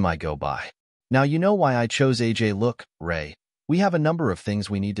is the name I go by. Now you know why I chose AJ. Look, Ray, we have a number of things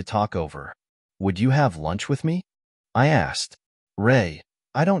we need to talk over. Would you have lunch with me? I asked. Ray,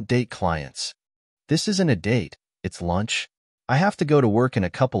 I don't date clients. This isn't a date, it's lunch. I have to go to work in a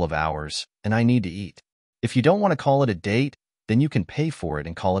couple of hours, and I need to eat. If you don't want to call it a date, then you can pay for it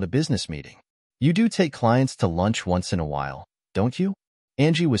and call it a business meeting. You do take clients to lunch once in a while, don't you?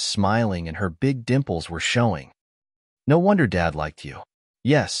 Angie was smiling and her big dimples were showing. No wonder Dad liked you.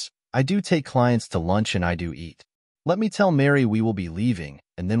 Yes, I do take clients to lunch and I do eat. Let me tell Mary we will be leaving,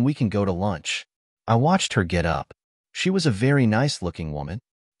 and then we can go to lunch. I watched her get up. She was a very nice-looking woman.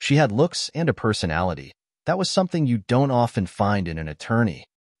 She had looks and a personality. That was something you don't often find in an attorney.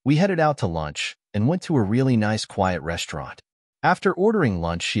 We headed out to lunch and went to a really nice quiet restaurant. After ordering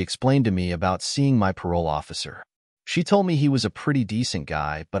lunch, she explained to me about seeing my parole officer. She told me he was a pretty decent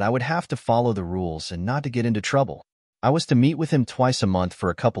guy, but I would have to follow the rules and not to get into trouble. I was to meet with him twice a month for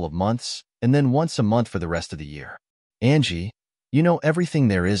a couple of months, and then once a month for the rest of the year. Angie, you know everything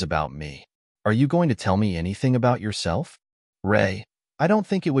there is about me. Are you going to tell me anything about yourself? Ray, I don't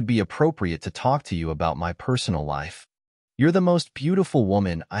think it would be appropriate to talk to you about my personal life. You're the most beautiful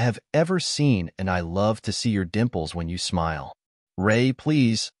woman I have ever seen, and I love to see your dimples when you smile. Ray,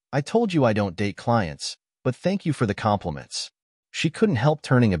 please, I told you I don't date clients, but thank you for the compliments. She couldn't help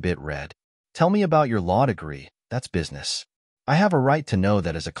turning a bit red. Tell me about your law degree. That's business. I have a right to know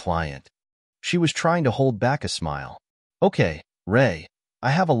that as a client. She was trying to hold back a smile. Okay, Ray, I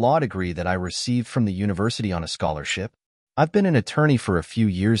have a law degree that I received from the university on a scholarship. I've been an attorney for a few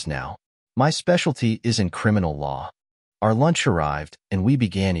years now. My specialty is in criminal law. Our lunch arrived, and we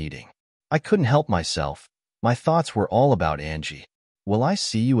began eating. I couldn't help myself. My thoughts were all about Angie. Will I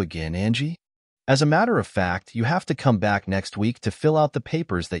see you again, Angie? As a matter of fact, you have to come back next week to fill out the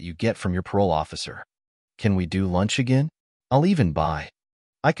papers that you get from your parole officer. Can we do lunch again? I'll even buy.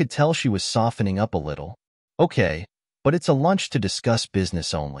 I could tell she was softening up a little. Okay, but it's a lunch to discuss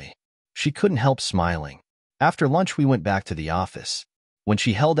business only. She couldn't help smiling. After lunch, we went back to the office. When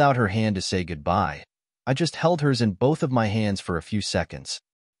she held out her hand to say goodbye, I just held hers in both of my hands for a few seconds.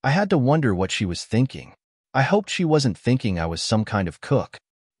 I had to wonder what she was thinking. I hoped she wasn't thinking I was some kind of cook.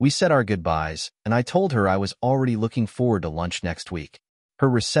 We said our goodbyes, and I told her I was already looking forward to lunch next week. Her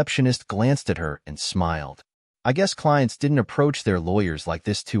receptionist glanced at her and smiled. I guess clients didn't approach their lawyers like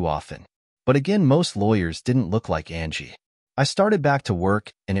this too often. But again, most lawyers didn't look like Angie. I started back to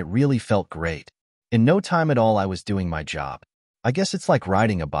work, and it really felt great. In no time at all, I was doing my job. I guess it's like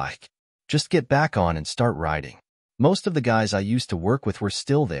riding a bike. Just get back on and start riding. Most of the guys I used to work with were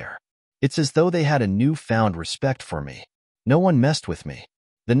still there. It's as though they had a newfound respect for me. No one messed with me.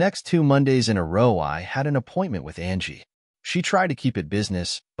 The next 2 Mondays in a row, I had an appointment with Angie. She tried to keep it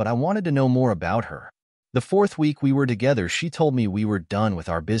business, but I wanted to know more about her. The 4th week we were together, she told me we were done with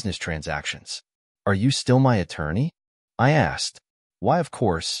our business transactions. Are you still my attorney? I asked. Why, of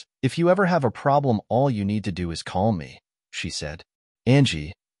course. If you ever have a problem, all you need to do is call me, she said.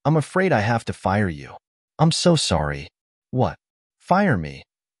 Angie, I'm afraid I have to fire you. I'm so sorry. What? Fire me?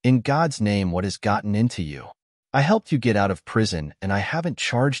 In God's name, what has gotten into you? I helped you get out of prison, and I haven't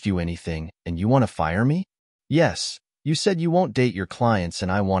charged you anything, and you want to fire me? Yes, you said you won't date your clients,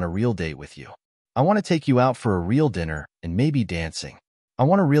 and I want a real date with you. I want to take you out for a real dinner and maybe dancing. I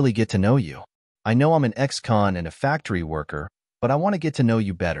want to really get to know you. I know I'm an ex-con and a factory worker, but I want to get to know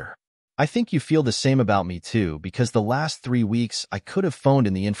you better. I think you feel the same about me too, because the last 3 weeks I could have phoned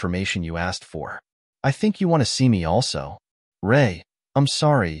in the information you asked for. I think you want to see me also. Ray, I'm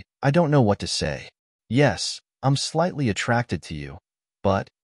sorry, I don't know what to say. Yes, I'm slightly attracted to you, but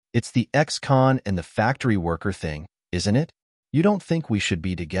it's the ex-con and the factory worker thing, isn't it? You don't think we should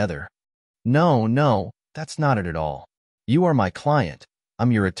be together? No, that's not it at all. You are my client.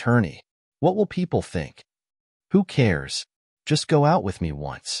 I'm your attorney. What will people think? Who cares? Just go out with me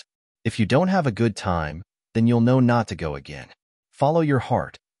once. If you don't have a good time, then you'll know not to go again. Follow your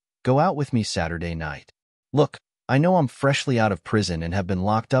heart. Go out with me Saturday night. Look, I know I'm freshly out of prison and have been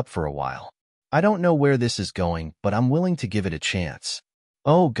locked up for a while. I don't know where this is going, but I'm willing to give it a chance.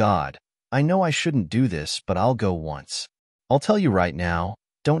 Oh God, I know I shouldn't do this, but I'll go once. I'll tell you right now,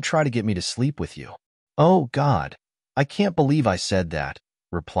 don't try to get me to sleep with you. Oh God, I can't believe I said that,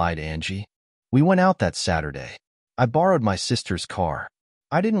 replied Angie. We went out that Saturday. I borrowed my sister's car.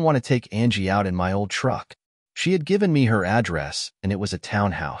 I didn't want to take Angie out in my old truck. She had given me her address, and it was a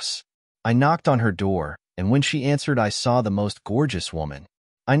townhouse. I knocked on her door, and when she answered, I saw the most gorgeous woman.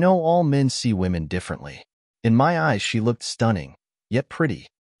 I know all men see women differently. In my eyes, she looked stunning, yet pretty.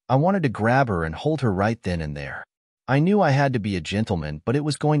 I wanted to grab her and hold her right then and there. I knew I had to be a gentleman, but it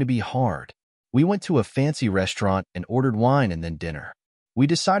was going to be hard. We went to a fancy restaurant and ordered wine and then dinner. We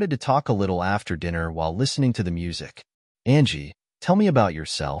decided to talk a little after dinner while listening to the music. Angie, tell me about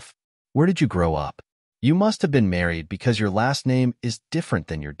yourself. Where did you grow up? You must have been married because your last name is different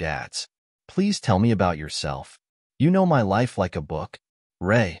than your dad's. Please tell me about yourself. You know my life like a book.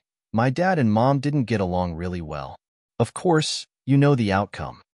 Ray, my dad and mom didn't get along really well. Of course, you know the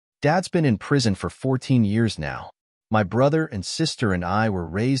outcome. Dad's been in prison for 14 years now. My brother and sister and I were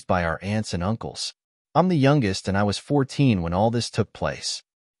raised by our aunts and uncles. I'm the youngest, and I was 14 when all this took place.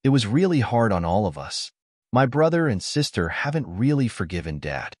 It was really hard on all of us. My brother and sister haven't really forgiven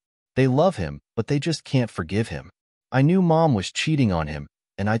Dad. They love him, but they just can't forgive him. I knew Mom was cheating on him,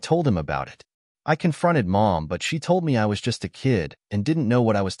 and I told him about it. I confronted Mom, but she told me I was just a kid and didn't know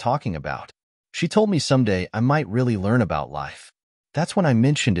what I was talking about. She told me someday I might really learn about life. That's when I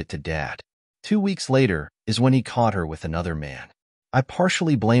mentioned it to Dad. 2 weeks later is when he caught her with another man. I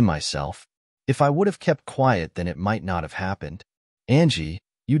partially blame myself. If I would have kept quiet, then it might not have happened. Angie,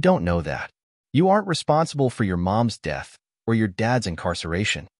 you don't know that. You aren't responsible for your mom's death or your dad's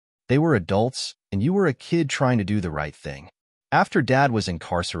incarceration. They were adults, and you were a kid trying to do the right thing. After Dad was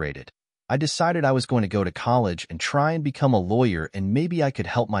incarcerated, I decided I was going to go to college and try and become a lawyer, and maybe I could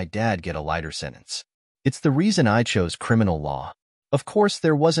help my dad get a lighter sentence. It's the reason I chose criminal law. Of course,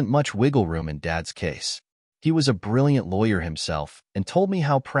 there wasn't much wiggle room in Dad's case. He was a brilliant lawyer himself and told me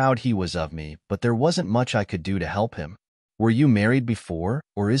how proud he was of me, but there wasn't much I could do to help him. Were you married before,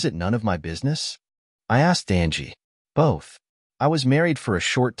 or is it none of my business? I asked Angie. Both. I was married for a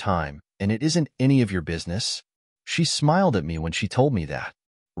short time, and it isn't any of your business. She smiled at me when she told me that.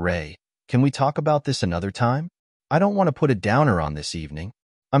 Ray, can we talk about this another time? I don't want to put a downer on this evening.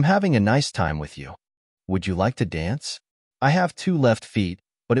 I'm having a nice time with you. Would you like to dance? I have 2 left feet,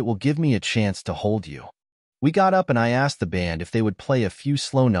 but it will give me a chance to hold you. We got up and I asked the band if they would play a few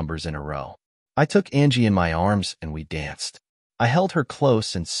slow numbers in a row. I took Angie in my arms and we danced. I held her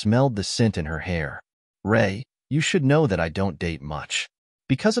close and smelled the scent in her hair. Ray, you should know that I don't date much.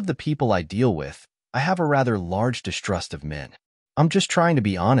 Because of the people I deal with, I have a rather large distrust of men. I'm just trying to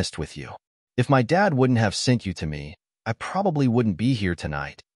be honest with you. If my dad wouldn't have sent you to me, I probably wouldn't be here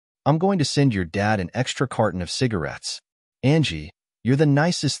tonight. I'm going to send your dad an extra carton of cigarettes. Angie, you're the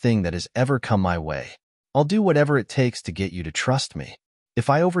nicest thing that has ever come my way. I'll do whatever it takes to get you to trust me. If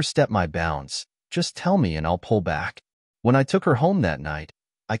I overstep my bounds, just tell me and I'll pull back. When I took her home that night,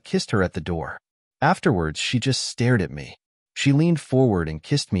 I kissed her at the door. Afterwards, she just stared at me. She leaned forward and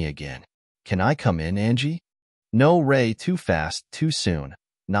kissed me again. Can I come in, Angie? No, Ray, too fast, too soon.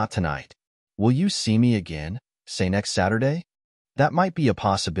 Not tonight. Will you see me again, say next Saturday? That might be a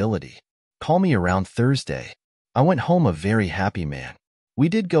possibility. Call me around Thursday. I went home a very happy man. We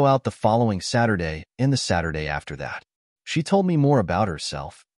did go out the following Saturday and the Saturday after that. She told me more about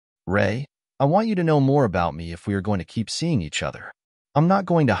herself. Ray, I want you to know more about me if we are going to keep seeing each other. I'm not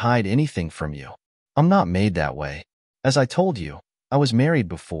going to hide anything from you. I'm not made that way. As I told you, I was married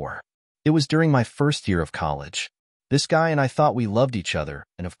before. It was during my first year of college. This guy and I thought we loved each other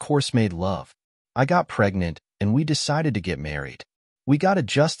and of course made love. I got pregnant and we decided to get married. We got a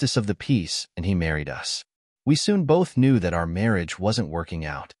justice of the peace and he married us. We soon both knew that our marriage wasn't working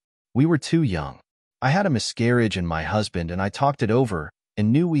out. We were too young. I had a miscarriage and my husband and I talked it over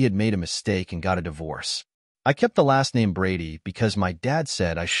and knew we had made a mistake and got a divorce. I kept the last name Brady because my dad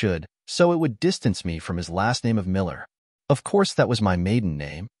said I should, so it would distance me from his last name of Miller. Of course, that was my maiden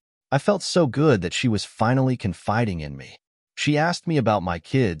name. I felt so good that she was finally confiding in me. She asked me about my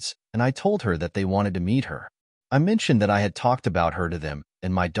kids, and I told her that they wanted to meet her. I mentioned that I had talked about her to them,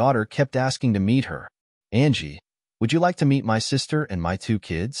 and my daughter kept asking to meet her. Angie, would you like to meet my sister and my 2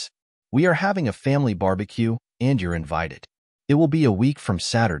 kids? We are having a family barbecue, and you're invited. It will be a week from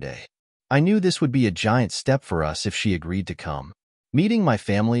Saturday. I knew this would be a giant step for us if she agreed to come. Meeting my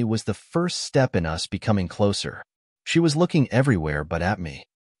family was the first step in us becoming closer. She was looking everywhere but at me.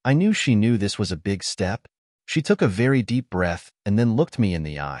 I knew she knew this was a big step. She took a very deep breath and then looked me in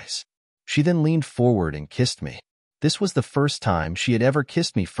the eyes. She then leaned forward and kissed me. This was the first time she had ever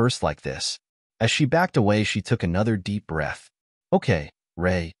kissed me first like this. As she backed away, she took another deep breath. Okay,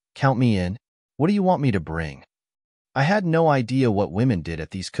 Ray, count me in. What do you want me to bring? I had no idea what women did at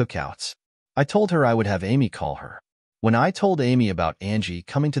these cookouts. I told her I would have Amy call her. When I told Amy about Angie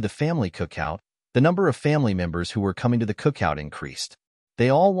coming to the family cookout, the number of family members who were coming to the cookout increased. They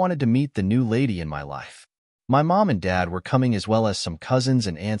all wanted to meet the new lady in my life. My mom and dad were coming as well as some cousins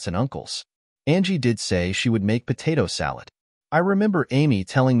and aunts and uncles. Angie did say she would make potato salad. I remember Amy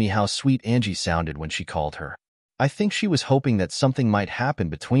telling me how sweet Angie sounded when she called her. I think she was hoping that something might happen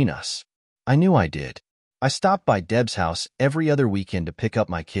between us. I knew I did. I stopped by Deb's house every other weekend to pick up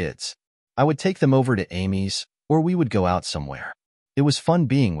my kids. I would take them over to Amy's, or we would go out somewhere. It was fun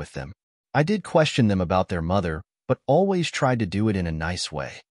being with them. I did question them about their mother, but always tried to do it in a nice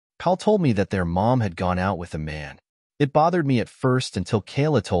way. Kyle told me that their mom had gone out with a man. It bothered me at first until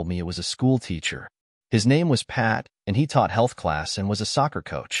Kayla told me it was a school teacher. His name was Pat, and he taught health class and was a soccer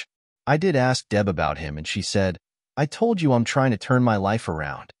coach. I did ask Deb about him, and she said, I told you I'm trying to turn my life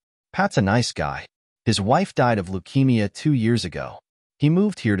around. Pat's a nice guy. His wife died of leukemia 2 years ago. He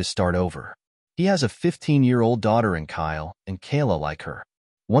moved here to start over. He has a 15-year-old daughter, and Kyle and Kayla like her.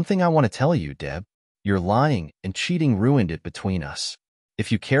 One thing I want to tell you, Deb, your lying and cheating ruined it between us.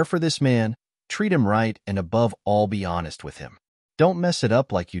 If you care for this man, treat him right and above all be honest with him. Don't mess it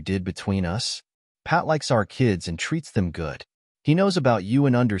up like you did between us. Pat likes our kids and treats them good. He knows about you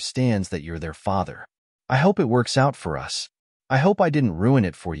and understands that you're their father. I hope it works out for us. I hope I didn't ruin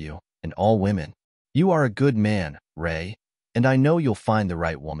it for you and all women. You are a good man, Ray, and I know you'll find the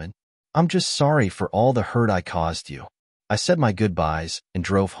right woman. I'm just sorry for all the hurt I caused you. I said my goodbyes and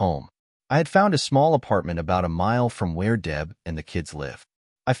drove home. I had found a small apartment about a mile from where Deb and the kids live.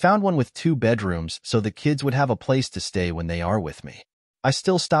 I found one with 2 bedrooms so the kids would have a place to stay when they are with me. I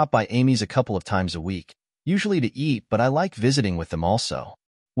still stop by Amy's a couple of times a week, usually to eat, but I like visiting with them also.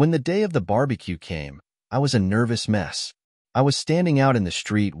 When the day of the barbecue came, I was a nervous mess. I was standing out in the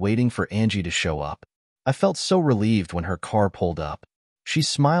street waiting for Angie to show up. I felt so relieved when her car pulled up. She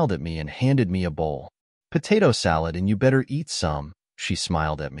smiled at me and handed me a bowl. "Potato salad, and you better eat some," she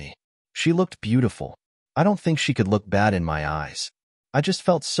smiled at me. She looked beautiful. I don't think she could look bad in my eyes. I just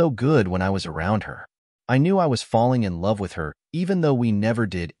felt so good when I was around her. I knew I was falling in love with her, even though we never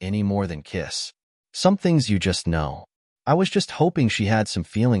did any more than kiss. Some things you just know. I was just hoping she had some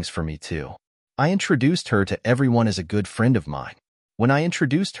feelings for me too. I introduced her to everyone as a good friend of mine. When I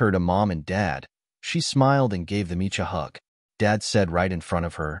introduced her to Mom and Dad, she smiled and gave them each a hug. Dad said right in front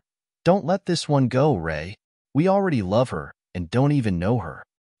of her, "Don't let this one go, Ray. We already love her and don't even know her."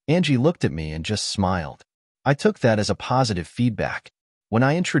 Angie looked at me and just smiled. I took that as a positive feedback. When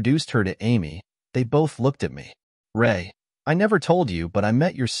I introduced her to Amy, they both looked at me. "Ray, I never told you, but I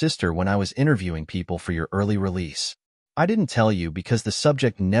met your sister when I was interviewing people for your early release. I didn't tell you because the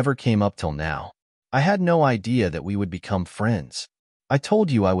subject never came up till now. I had no idea that we would become friends. I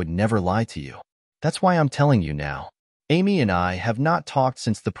told you I would never lie to you. That's why I'm telling you now. Amy and I have not talked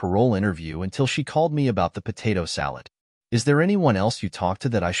since the parole interview until she called me about the potato salad. Is there anyone else you talked to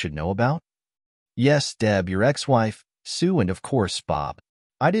that I should know about?" "Yes, Deb, your ex-wife, Sue, and of course, Bob.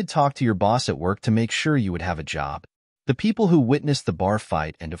 I did talk to your boss at work to make sure you would have a job. The people who witnessed the bar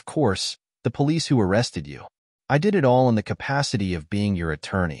fight, and of course, the police who arrested you. I did it all in the capacity of being your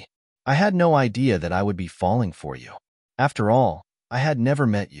attorney. I had no idea that I would be falling for you. After all, I had never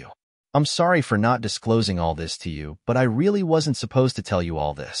met you. I'm sorry for not disclosing all this to you, but I really wasn't supposed to tell you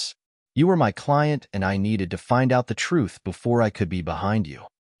all this. You were my client, and I needed to find out the truth before I could be behind you.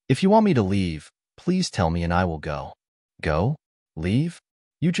 If you want me to leave, please tell me and I will go." "Go? Leave?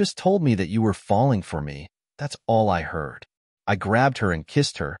 You just told me that you were falling for me. That's all I heard." I grabbed her and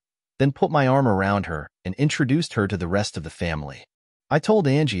kissed her, then put my arm around her and introduced her to the rest of the family. I told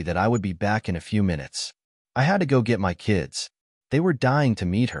Angie that I would be back in a few minutes. I had to go get my kids. They were dying to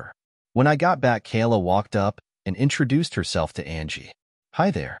meet her. When I got back, Kayla walked up and introduced herself to Angie.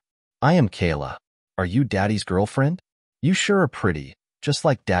 "Hi there. I am Kayla. Are you Daddy's girlfriend? You sure are pretty, just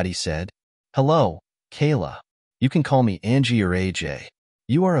like Daddy said." "Hello, Kayla. You can call me Angie or AJ.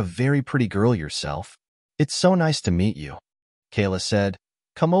 You are a very pretty girl yourself. It's so nice to meet you." Kayla said,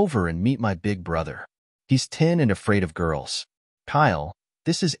 "Come over and meet my big brother. He's 10 and afraid of girls. Kyle,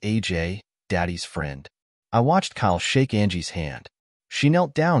 this is AJ, Daddy's friend." I watched Kyle shake Angie's hand. She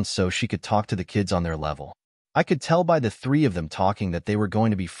knelt down so she could talk to the kids on their level. I could tell by the 3 of them talking that they were going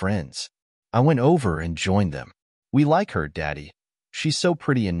to be friends. I went over and joined them. "We like her, Daddy. She's so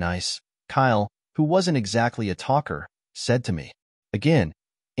pretty and nice," Kyle, who wasn't exactly a talker, said to me. Again,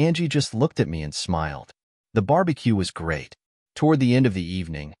 Angie just looked at me and smiled. The barbecue was great. Toward the end of the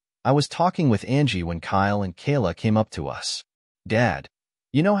evening, I was talking with Angie when Kyle and Kayla came up to us. "Dad,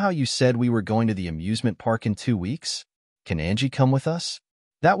 you know how you said we were going to the amusement park in 2 weeks? Can Angie come with us?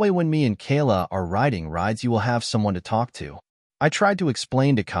 That way when me and Kayla are riding rides, you will have someone to talk to." I tried to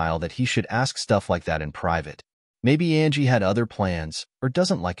explain to Kyle that he should ask stuff like that in private. Maybe Angie had other plans or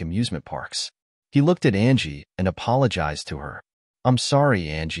doesn't like amusement parks. He looked at Angie and apologized to her. "I'm sorry,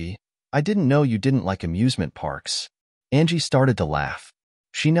 Angie. I didn't know you didn't like amusement parks." Angie started to laugh.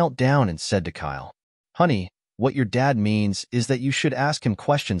 She knelt down and said to Kyle, "Honey, what your dad means is that you should ask him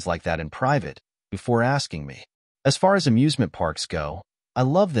questions like that in private before asking me. As far as amusement parks go, I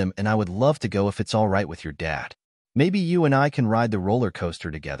love them and I would love to go if it's all right with your dad. Maybe you and I can ride the roller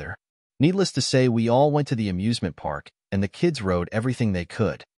coaster together." Needless to say, we all went to the amusement park and the kids rode everything they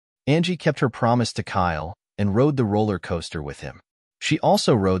could. Angie kept her promise to Kyle and rode the roller coaster with him. She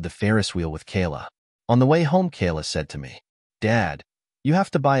also rode the Ferris wheel with Kayla. On the way home, Kayla said to me, "Dad, you have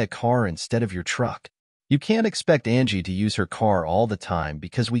to buy a car instead of your truck. You can't expect Angie to use her car all the time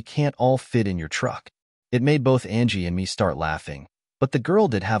because we can't all fit in your truck." It made both Angie and me start laughing, but the girl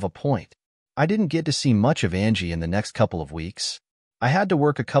did have a point. I didn't get to see much of Angie in the next couple of weeks. I had to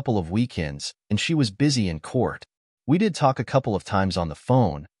work a couple of weekends, and she was busy in court. We did talk a couple of times on the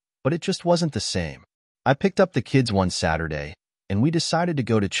phone, but it just wasn't the same. I picked up the kids one Saturday, and we decided to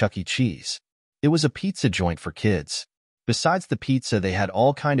go to Chuck E. Cheese. It was a pizza joint for kids. Besides the pizza, they had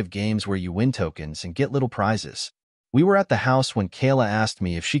all kind of games where you win tokens and get little prizes. We were at the house when Kayla asked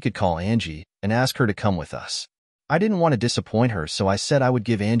me if she could call Angie and ask her to come with us. I didn't want to disappoint her, so I said I would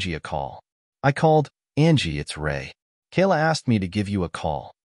give Angie a call. I called, "Angie, it's Ray. Kayla asked me to give you a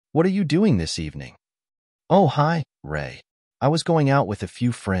call. What are you doing this evening?" "Oh, hi, Ray. I was going out with a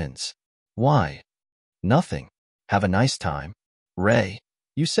few friends." "Why?" "Nothing. Have a nice time." "Ray,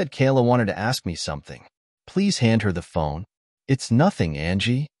 You said Kayla wanted to ask me something. Please hand her the phone. It's nothing,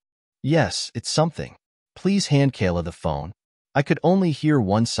 Angie. Yes, it's something. Please hand Kayla the phone. I could only hear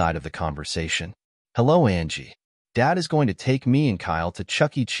one side of the conversation. Hello, Angie. Dad is going to take me and Kyle to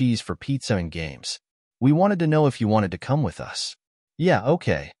Chuck E. Cheese for pizza and games. We wanted to know if you wanted to come with us. Yeah,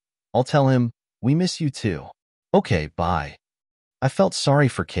 okay. I'll tell him, we miss you too. Okay, bye. I felt sorry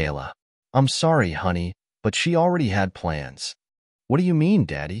for Kayla. I'm sorry, honey, but she already had plans. What do you mean,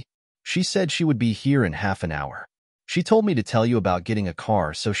 Daddy? She said she would be here in half an hour. She told me to tell you about getting a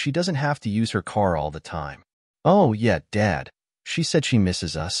car so she doesn't have to use her car all the time. Oh, yeah, Dad. She said she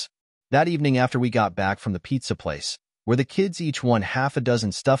misses us. That evening after we got back from the pizza place, where the kids each won half a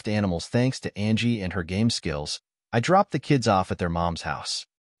dozen stuffed animals thanks to Angie and her game skills, I dropped the kids off at their mom's house.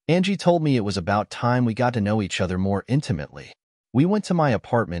 Angie told me it was about time we got to know each other more intimately. We went to my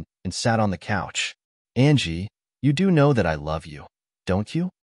apartment and sat on the couch. Angie, you do know that I love you, don't you?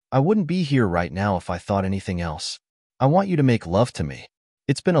 I wouldn't be here right now if I thought anything else. I want you to make love to me.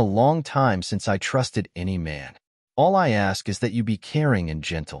 It's been a long time since I trusted any man. All I ask is that you be caring and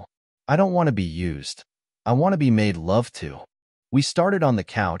gentle. I don't want to be used. I want to be made love to. We started on the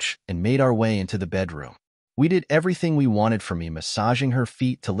couch and made our way into the bedroom. We did everything we wanted from me, massaging her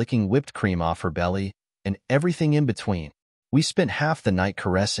feet to licking whipped cream off her belly, and everything in between. We spent half the night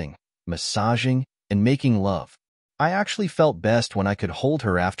caressing, massaging, and making love. I actually felt best when I could hold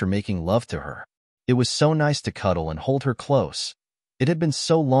her after making love to her. It was so nice to cuddle and hold her close. It had been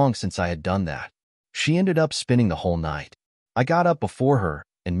so long since I had done that. She ended up spending the whole night. I got up before her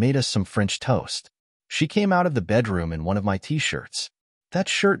and made us some French toast. She came out of the bedroom in one of my t-shirts. That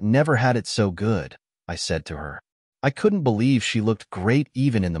shirt never had it so good, I said to her. I couldn't believe she looked great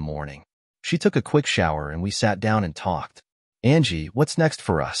even in the morning. She took a quick shower and we sat down and talked. Angie, what's next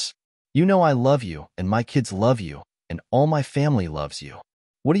for us? You know I love you and my kids love you and all my family loves you.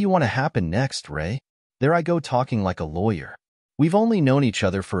 What do you want to happen next, Ray? There I go talking like a lawyer. We've only known each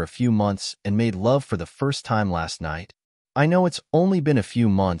other for a few months and made love for the first time last night. I know it's only been a few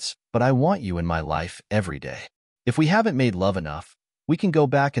months, but I want you in my life every day. If we haven't made love enough, we can go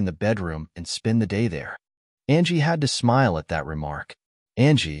back in the bedroom and spend the day there. Angie had to smile at that remark.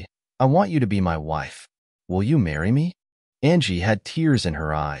 Angie, I want you to be my wife. Will you marry me? Angie had tears in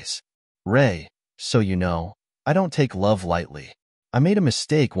her eyes. Ray, so you know, I don't take love lightly. I made a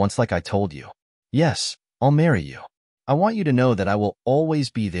mistake once like I told you. Yes, I'll marry you. I want you to know that I will always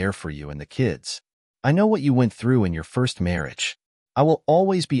be there for you and the kids. I know what you went through in your first marriage. I will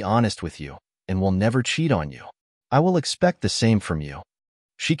always be honest with you and will never cheat on you. I will expect the same from you.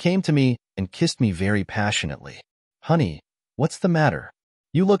 She came to me and kissed me very passionately. Honey, what's the matter?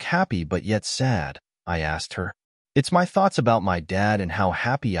 You look happy but yet sad, I asked her. It's my thoughts about my dad and how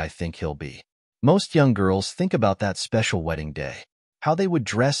happy I think he'll be. Most young girls think about that special wedding day. How they would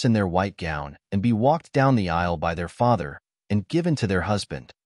dress in their white gown and be walked down the aisle by their father and given to their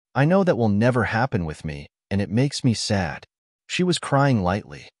husband. I know that will never happen with me, and it makes me sad. She was crying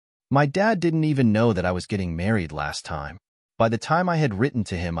lightly. My dad didn't even know that I was getting married last time. By the time I had written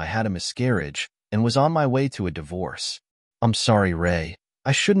to him, I had a miscarriage and was on my way to a divorce. I'm sorry, Ray.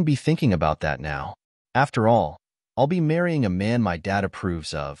 I shouldn't be thinking about that now. After all, I'll be marrying a man my dad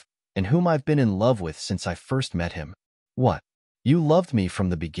approves of and whom I've been in love with since I first met him. What? You loved me from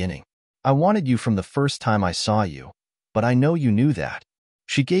the beginning. I wanted you from the first time I saw you, but I know you knew that.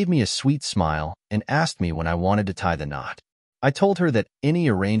 She gave me a sweet smile and asked me when I wanted to tie the knot. I told her that any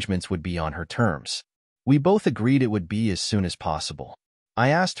arrangements would be on her terms. We both agreed it would be as soon as possible. I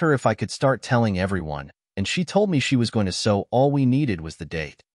asked her if I could start telling everyone, and she told me she was going to, so all we needed was the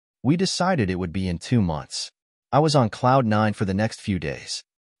date. We decided it would be in 2 months. I was on cloud 9 for the next few days.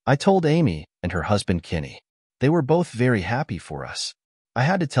 I told Amy and her husband Kenny. They were both very happy for us. I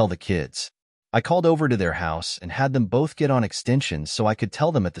had to tell the kids. I called over to their house and had them both get on extensions so I could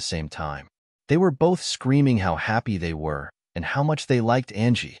tell them at the same time. They were both screaming how happy they were and how much they liked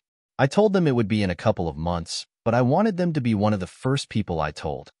Angie. I told them it would be in a couple of months, but I wanted them to be one of the first people I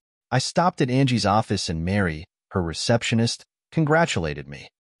told. I stopped at Angie's office and Mary, her receptionist, congratulated me.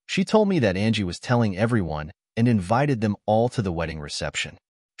 She told me that Angie was telling everyone and invited them all to the wedding reception.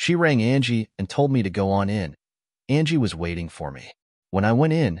 She rang Angie and told me to go on in. Angie was waiting for me. When I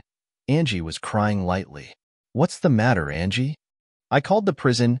went in, Angie was crying lightly. What's the matter, Angie? I called the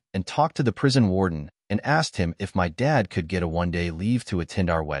prison and talked to the prison warden and asked him if my dad could get a one-day leave to attend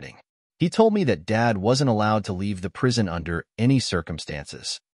our wedding. He told me that Dad wasn't allowed to leave the prison under any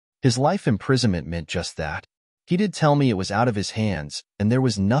circumstances. His life imprisonment meant just that. He did tell me it was out of his hands and there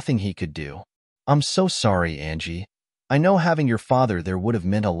was nothing he could do. I'm so sorry, Angie. I know having your father there would have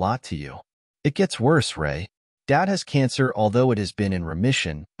meant a lot to you. It gets worse, Ray. Dad has cancer, although it has been in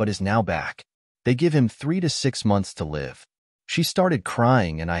remission, but is now back. They give him 3 to 6 months to live. She started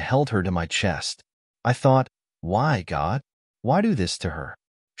crying and I held her to my chest. I thought, why, God? Why do this to her?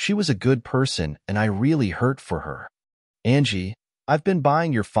 She was a good person and I really hurt for her. Angie, I've been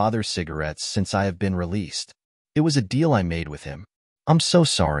buying your father's cigarettes since I have been released. It was a deal I made with him. I'm so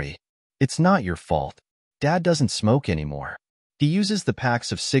sorry. It's not your fault. Dad doesn't smoke anymore. He uses the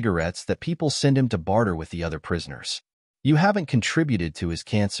packs of cigarettes that people send him to barter with the other prisoners. You haven't contributed to his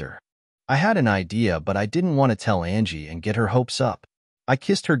cancer. I had an idea, but I didn't want to tell Angie and get her hopes up. I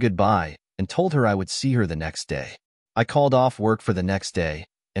kissed her goodbye and told her I would see her the next day. I called off work for the next day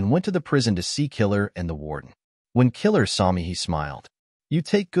and went to the prison to see Killer and the warden. When Killer saw me, he smiled. You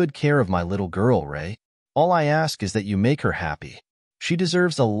take good care of my little girl, Ray. All I ask is that you make her happy. She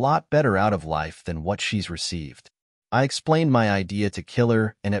deserves a lot better out of life than what she's received. I explained my idea to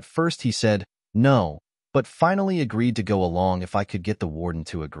Killer, and at first he said no, but finally agreed to go along if I could get the warden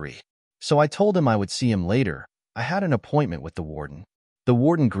to agree. So I told him I would see him later. I had an appointment with the warden. The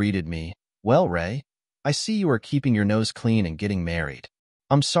warden greeted me. Well, Ray, I see you are keeping your nose clean and getting married.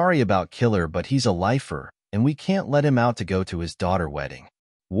 I'm sorry about Killer, but he's a lifer, and we can't let him out to go to his daughter's wedding.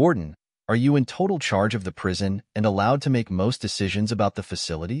 Warden, are you in total charge of the prison and allowed to make most decisions about the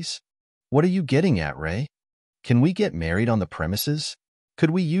facilities? What are you getting at, Ray? Can we get married on the premises?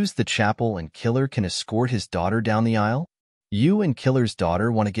 Could we use the chapel and Killer can escort his daughter down the aisle? You and Killer's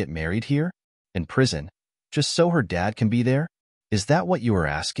daughter want to get married here? In prison? Just so her dad can be there? Is that what you are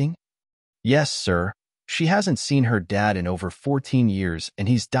asking? Yes, sir. She hasn't seen her dad in over 14 years and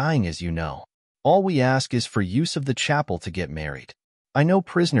he's dying, as you know. All we ask is for use of the chapel to get married. I know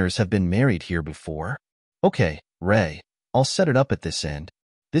prisoners have been married here before. Okay, Ray, I'll set it up at this end.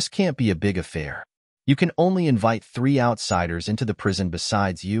 This can't be a big affair. You can only invite 3 outsiders into the prison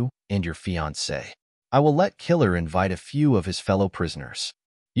besides you and your fiancé. I will let Killer invite a few of his fellow prisoners.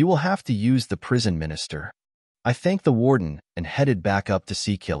 You will have to use the prison minister. I thanked the warden and headed back up to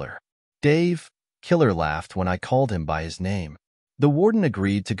see Killer. Dave, Killer laughed when I called him by his name. The warden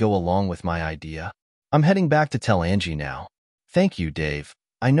agreed to go along with my idea. I'm heading back to tell Angie now. Thank you, Dave.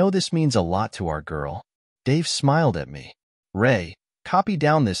 I know this means a lot to our girl. Dave smiled at me. Ray, copy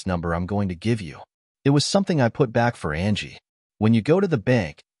down this number I'm going to give you. It was something I put back for Angie. When you go to the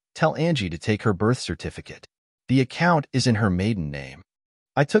bank, tell Angie to take her birth certificate. The account is in her maiden name.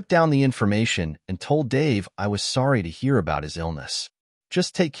 I took down the information and told Dave I was sorry to hear about his illness.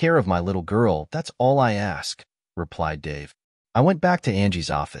 Just take care of my little girl, that's all I ask, replied Dave. I went back to Angie's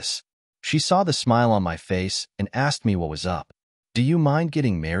office. She saw the smile on my face and asked me what was up. Do you mind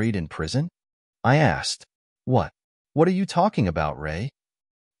getting married in prison? I asked. What? What are you talking about, Ray?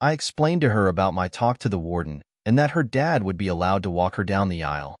 I explained to her about my talk to the warden and that her dad would be allowed to walk her down the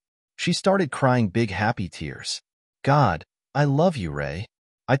aisle. She started crying big happy tears. God, I love you, Ray.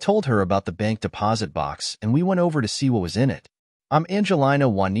 I told her about the bank deposit box and we went over to see what was in it. I'm Angelina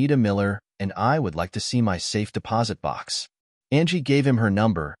Juanita Miller and I would like to see my safe deposit box. Angie gave him her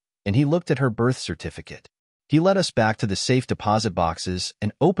number and he looked at her birth certificate. He led us back to the safe deposit boxes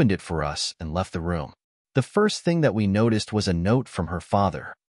and opened it for us and left the room. The first thing that we noticed was a note from her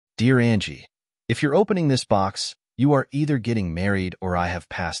father. Dear Angie, if you're opening this box, you are either getting married or I have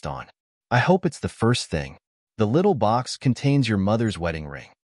passed on. I hope it's the first thing. The little box contains your mother's wedding ring.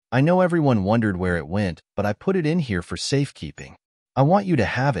 I know everyone wondered where it went, but I put it in here for safekeeping. I want you to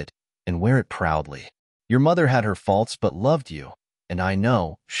have it and wear it proudly. Your mother had her faults but loved you, and I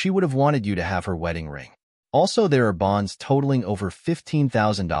know she would have wanted you to have her wedding ring. Also, there are bonds totaling over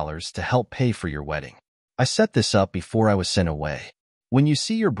 $15,000 to help pay for your wedding. I set this up before I was sent away. When you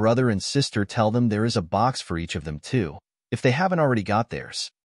see your brother and sister, tell them there is a box for each of them too, if they haven't already got theirs.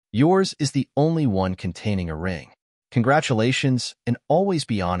 Yours is the only one containing a ring. Congratulations, and always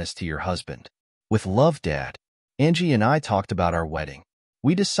be honest to your husband. With love, Dad. Angie and I talked about our wedding.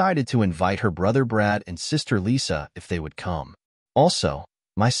 We decided to invite her brother Brad and sister Lisa if they would come. Also,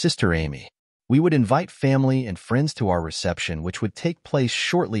 my sister Amy. We would invite family and friends to our reception, which would take place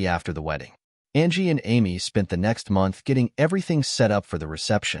shortly after the wedding. Angie and Amy spent the next month getting everything set up for the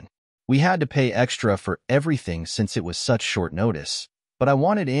reception. We had to pay extra for everything since it was such short notice, but I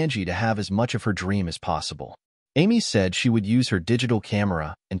wanted Angie to have as much of her dream as possible. Amy said she would use her digital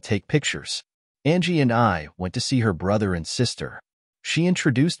camera and take pictures. Angie and I went to see her brother and sister. She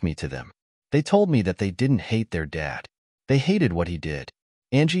introduced me to them. They told me that they didn't hate their dad. They hated what he did.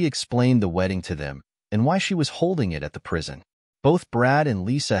 Angie explained the wedding to them and why she was holding it at the prison. Both Brad and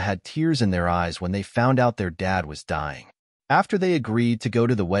Lisa had tears in their eyes when they found out their dad was dying. After they agreed to go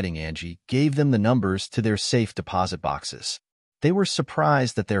to the wedding, Angie gave them the numbers to their safe deposit boxes. They were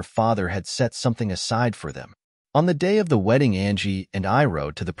surprised that their father had set something aside for them. On the day of the wedding, Angie and I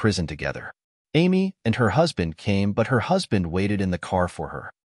rode to the prison together. Amy and her husband came, but her husband waited in the car for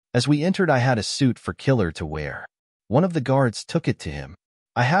her. As we entered, I had a suit for Killer to wear. One of the guards took it to him.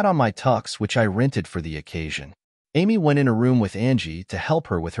 I had on my tux, which I rented for the occasion. Amy went in a room with Angie to help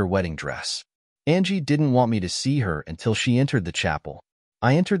her with her wedding dress. Angie didn't want me to see her until she entered the chapel.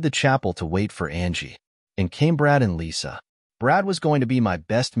 I entered the chapel to wait for Angie. In came Brad and Lisa. Brad was going to be my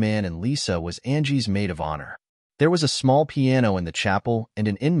best man and Lisa was Angie's maid of honor. There was a small piano in the chapel and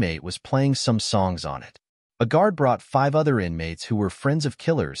an inmate was playing some songs on it. A guard brought 5 other inmates who were friends of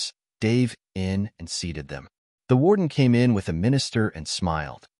Killer's, Dave, in and seated them. The warden came in with a minister and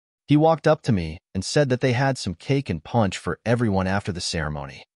smiled. He walked up to me and said that they had some cake and punch for everyone after the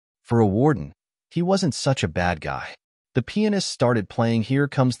ceremony. For a warden, he wasn't such a bad guy. The pianist started playing Here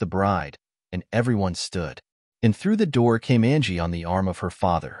Comes the Bride, and everyone stood. And through the door came Angie on the arm of her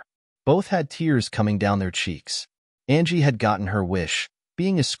father. Both had tears coming down their cheeks. Angie had gotten her wish,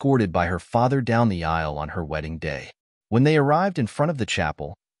 being escorted by her father down the aisle on her wedding day. When they arrived in front of the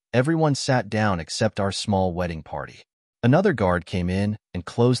chapel, everyone sat down except our small wedding party. Another guard came in and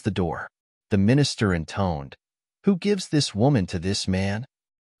closed the door. The minister intoned, "Who gives this woman to this man?"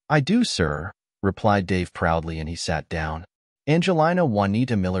 "I do, sir," replied Dave proudly, and he sat down. "Angelina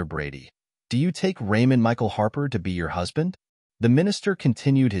Juanita Miller Brady, do you take Raymond Michael Harper to be your husband?" The minister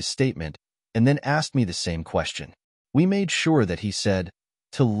continued his statement and then asked me the same question. We made sure that he said,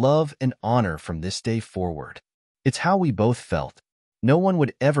 "To love and honor from this day forward." It's how we both felt. No one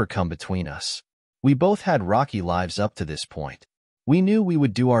would ever come between us. We both had rocky lives up to this point. We knew we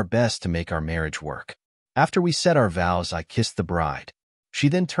would do our best to make our marriage work. After we said our vows, I kissed the bride. She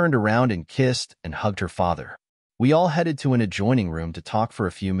then turned around and kissed and hugged her father. We all headed to an adjoining room to talk for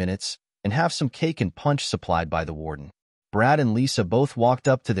a few minutes and have some cake and punch supplied by the warden. Brad and Lisa both walked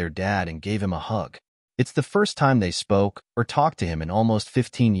up to their dad and gave him a hug. It's the first time they spoke or talked to him in almost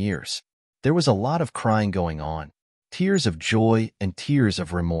 15 years. There was a lot of crying going on, tears of joy and tears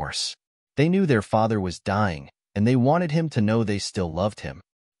of remorse. They knew their father was dying, and they wanted him to know they still loved him.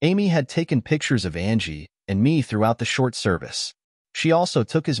 Amy had taken pictures of Angie and me throughout the short service. She also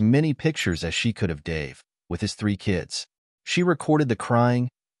took as many pictures as she could of Dave, with his 3 kids. She recorded the crying,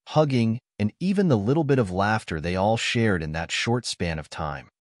 hugging, and even the little bit of laughter they all shared in that short span of time.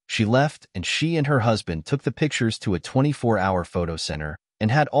 She left, and she and her husband took the pictures to a 24-hour photo center and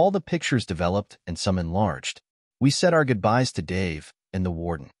had all the pictures developed and some enlarged. We said our goodbyes to Dave and the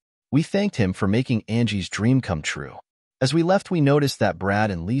warden. We thanked him for making Angie's dream come true. As we left, we noticed that Brad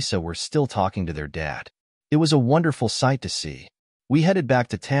and Lisa were still talking to their dad. It was a wonderful sight to see. We headed back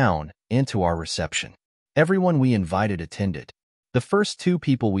to town and to our reception. Everyone we invited attended. The first 2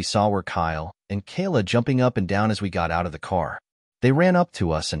 people we saw were Kyle and Kayla, jumping up and down as we got out of the car. They ran up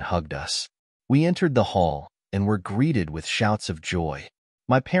to us and hugged us. We entered the hall and were greeted with shouts of joy.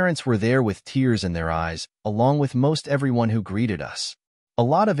 My parents were there with tears in their eyes, along with most everyone who greeted us. A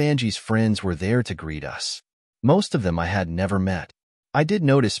lot of Angie's friends were there to greet us. Most of them I had never met. I did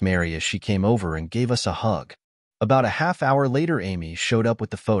notice Mary as she came over and gave us a hug. About a half hour later, Amy showed up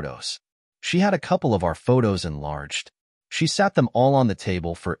with the photos. She had a couple of our photos enlarged. She sat them all on the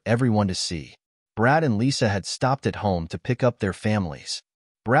table for everyone to see. Brad and Lisa had stopped at home to pick up their families.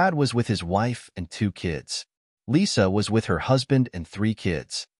 Brad was with his wife and 2 kids. Lisa was with her husband and 3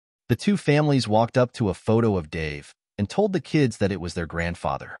 kids. The 2 families walked up to a photo of Dave and told the kids that it was their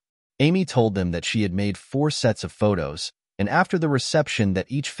grandfather. Amy told them that she had made 4 sets of photos, and after the reception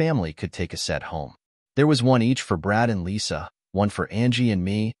that each family could take a set home. There was one each for Brad and Lisa, one for Angie and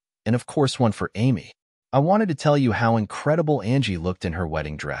me, and of course one for Amy. I wanted to tell you how incredible Angie looked in her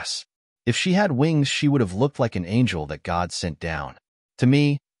wedding dress. If she had wings, she would have looked like an angel that God sent down. To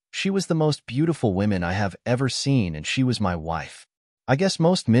me, she was the most beautiful woman I have ever seen, and she was my wife. I guess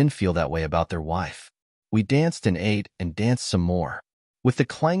most men feel that way about their wife. We danced and ate and danced some more. With the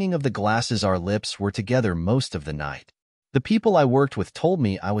clanging of the glasses, our lips were together most of the night. The people I worked with told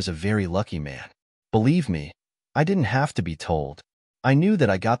me I was a very lucky man. Believe me, I didn't have to be told. I knew that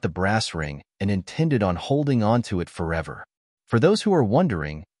I got the brass ring and intended on holding on to it forever. For those who are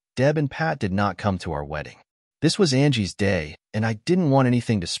wondering, Deb and Pat did not come to our wedding. This was Angie's day, and I didn't want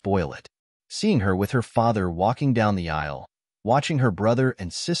anything to spoil it. Seeing her with her father walking down the aisle, watching her brother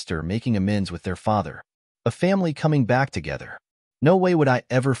and sister making amends with their father, a family coming back together. No way would I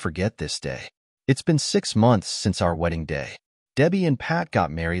ever forget this day. It's been 6 months since our wedding day. Debbie and Pat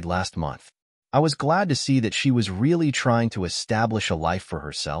got married last month. I was glad to see that she was really trying to establish a life for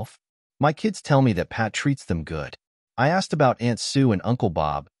herself. My kids tell me that Pat treats them good. I asked about Aunt Sue and Uncle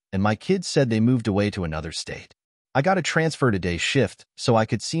Bob, and my kids said they moved away to another state. I got a transfer to day shift so I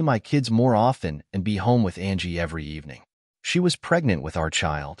could see my kids more often and be home with Angie every evening. She was pregnant with our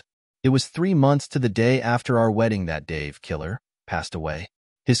child. It was 3 months to the day after our wedding that Dave Killer passed away.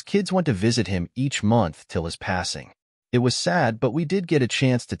 His kids went to visit him each month till his passing. It was sad, but we did get a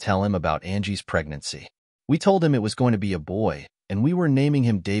chance to tell him about Angie's pregnancy. We told him it was going to be a boy, and we were naming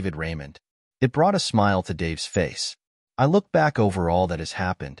him David Raymond. It brought a smile to Dave's face. I look back over all that has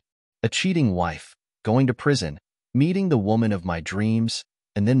happened. A cheating wife, going to prison, meeting the woman of my dreams,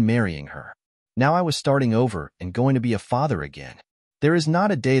 and then marrying her. Now I was starting over and going to be a father again. There is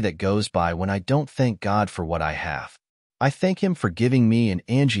not a day that goes by when I don't thank God for what I have. I thank Him for giving me and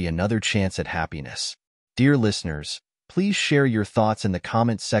Angie another chance at happiness. Dear listeners, please share your thoughts in the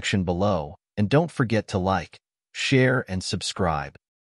comments section below, and don't forget to like, share, and subscribe.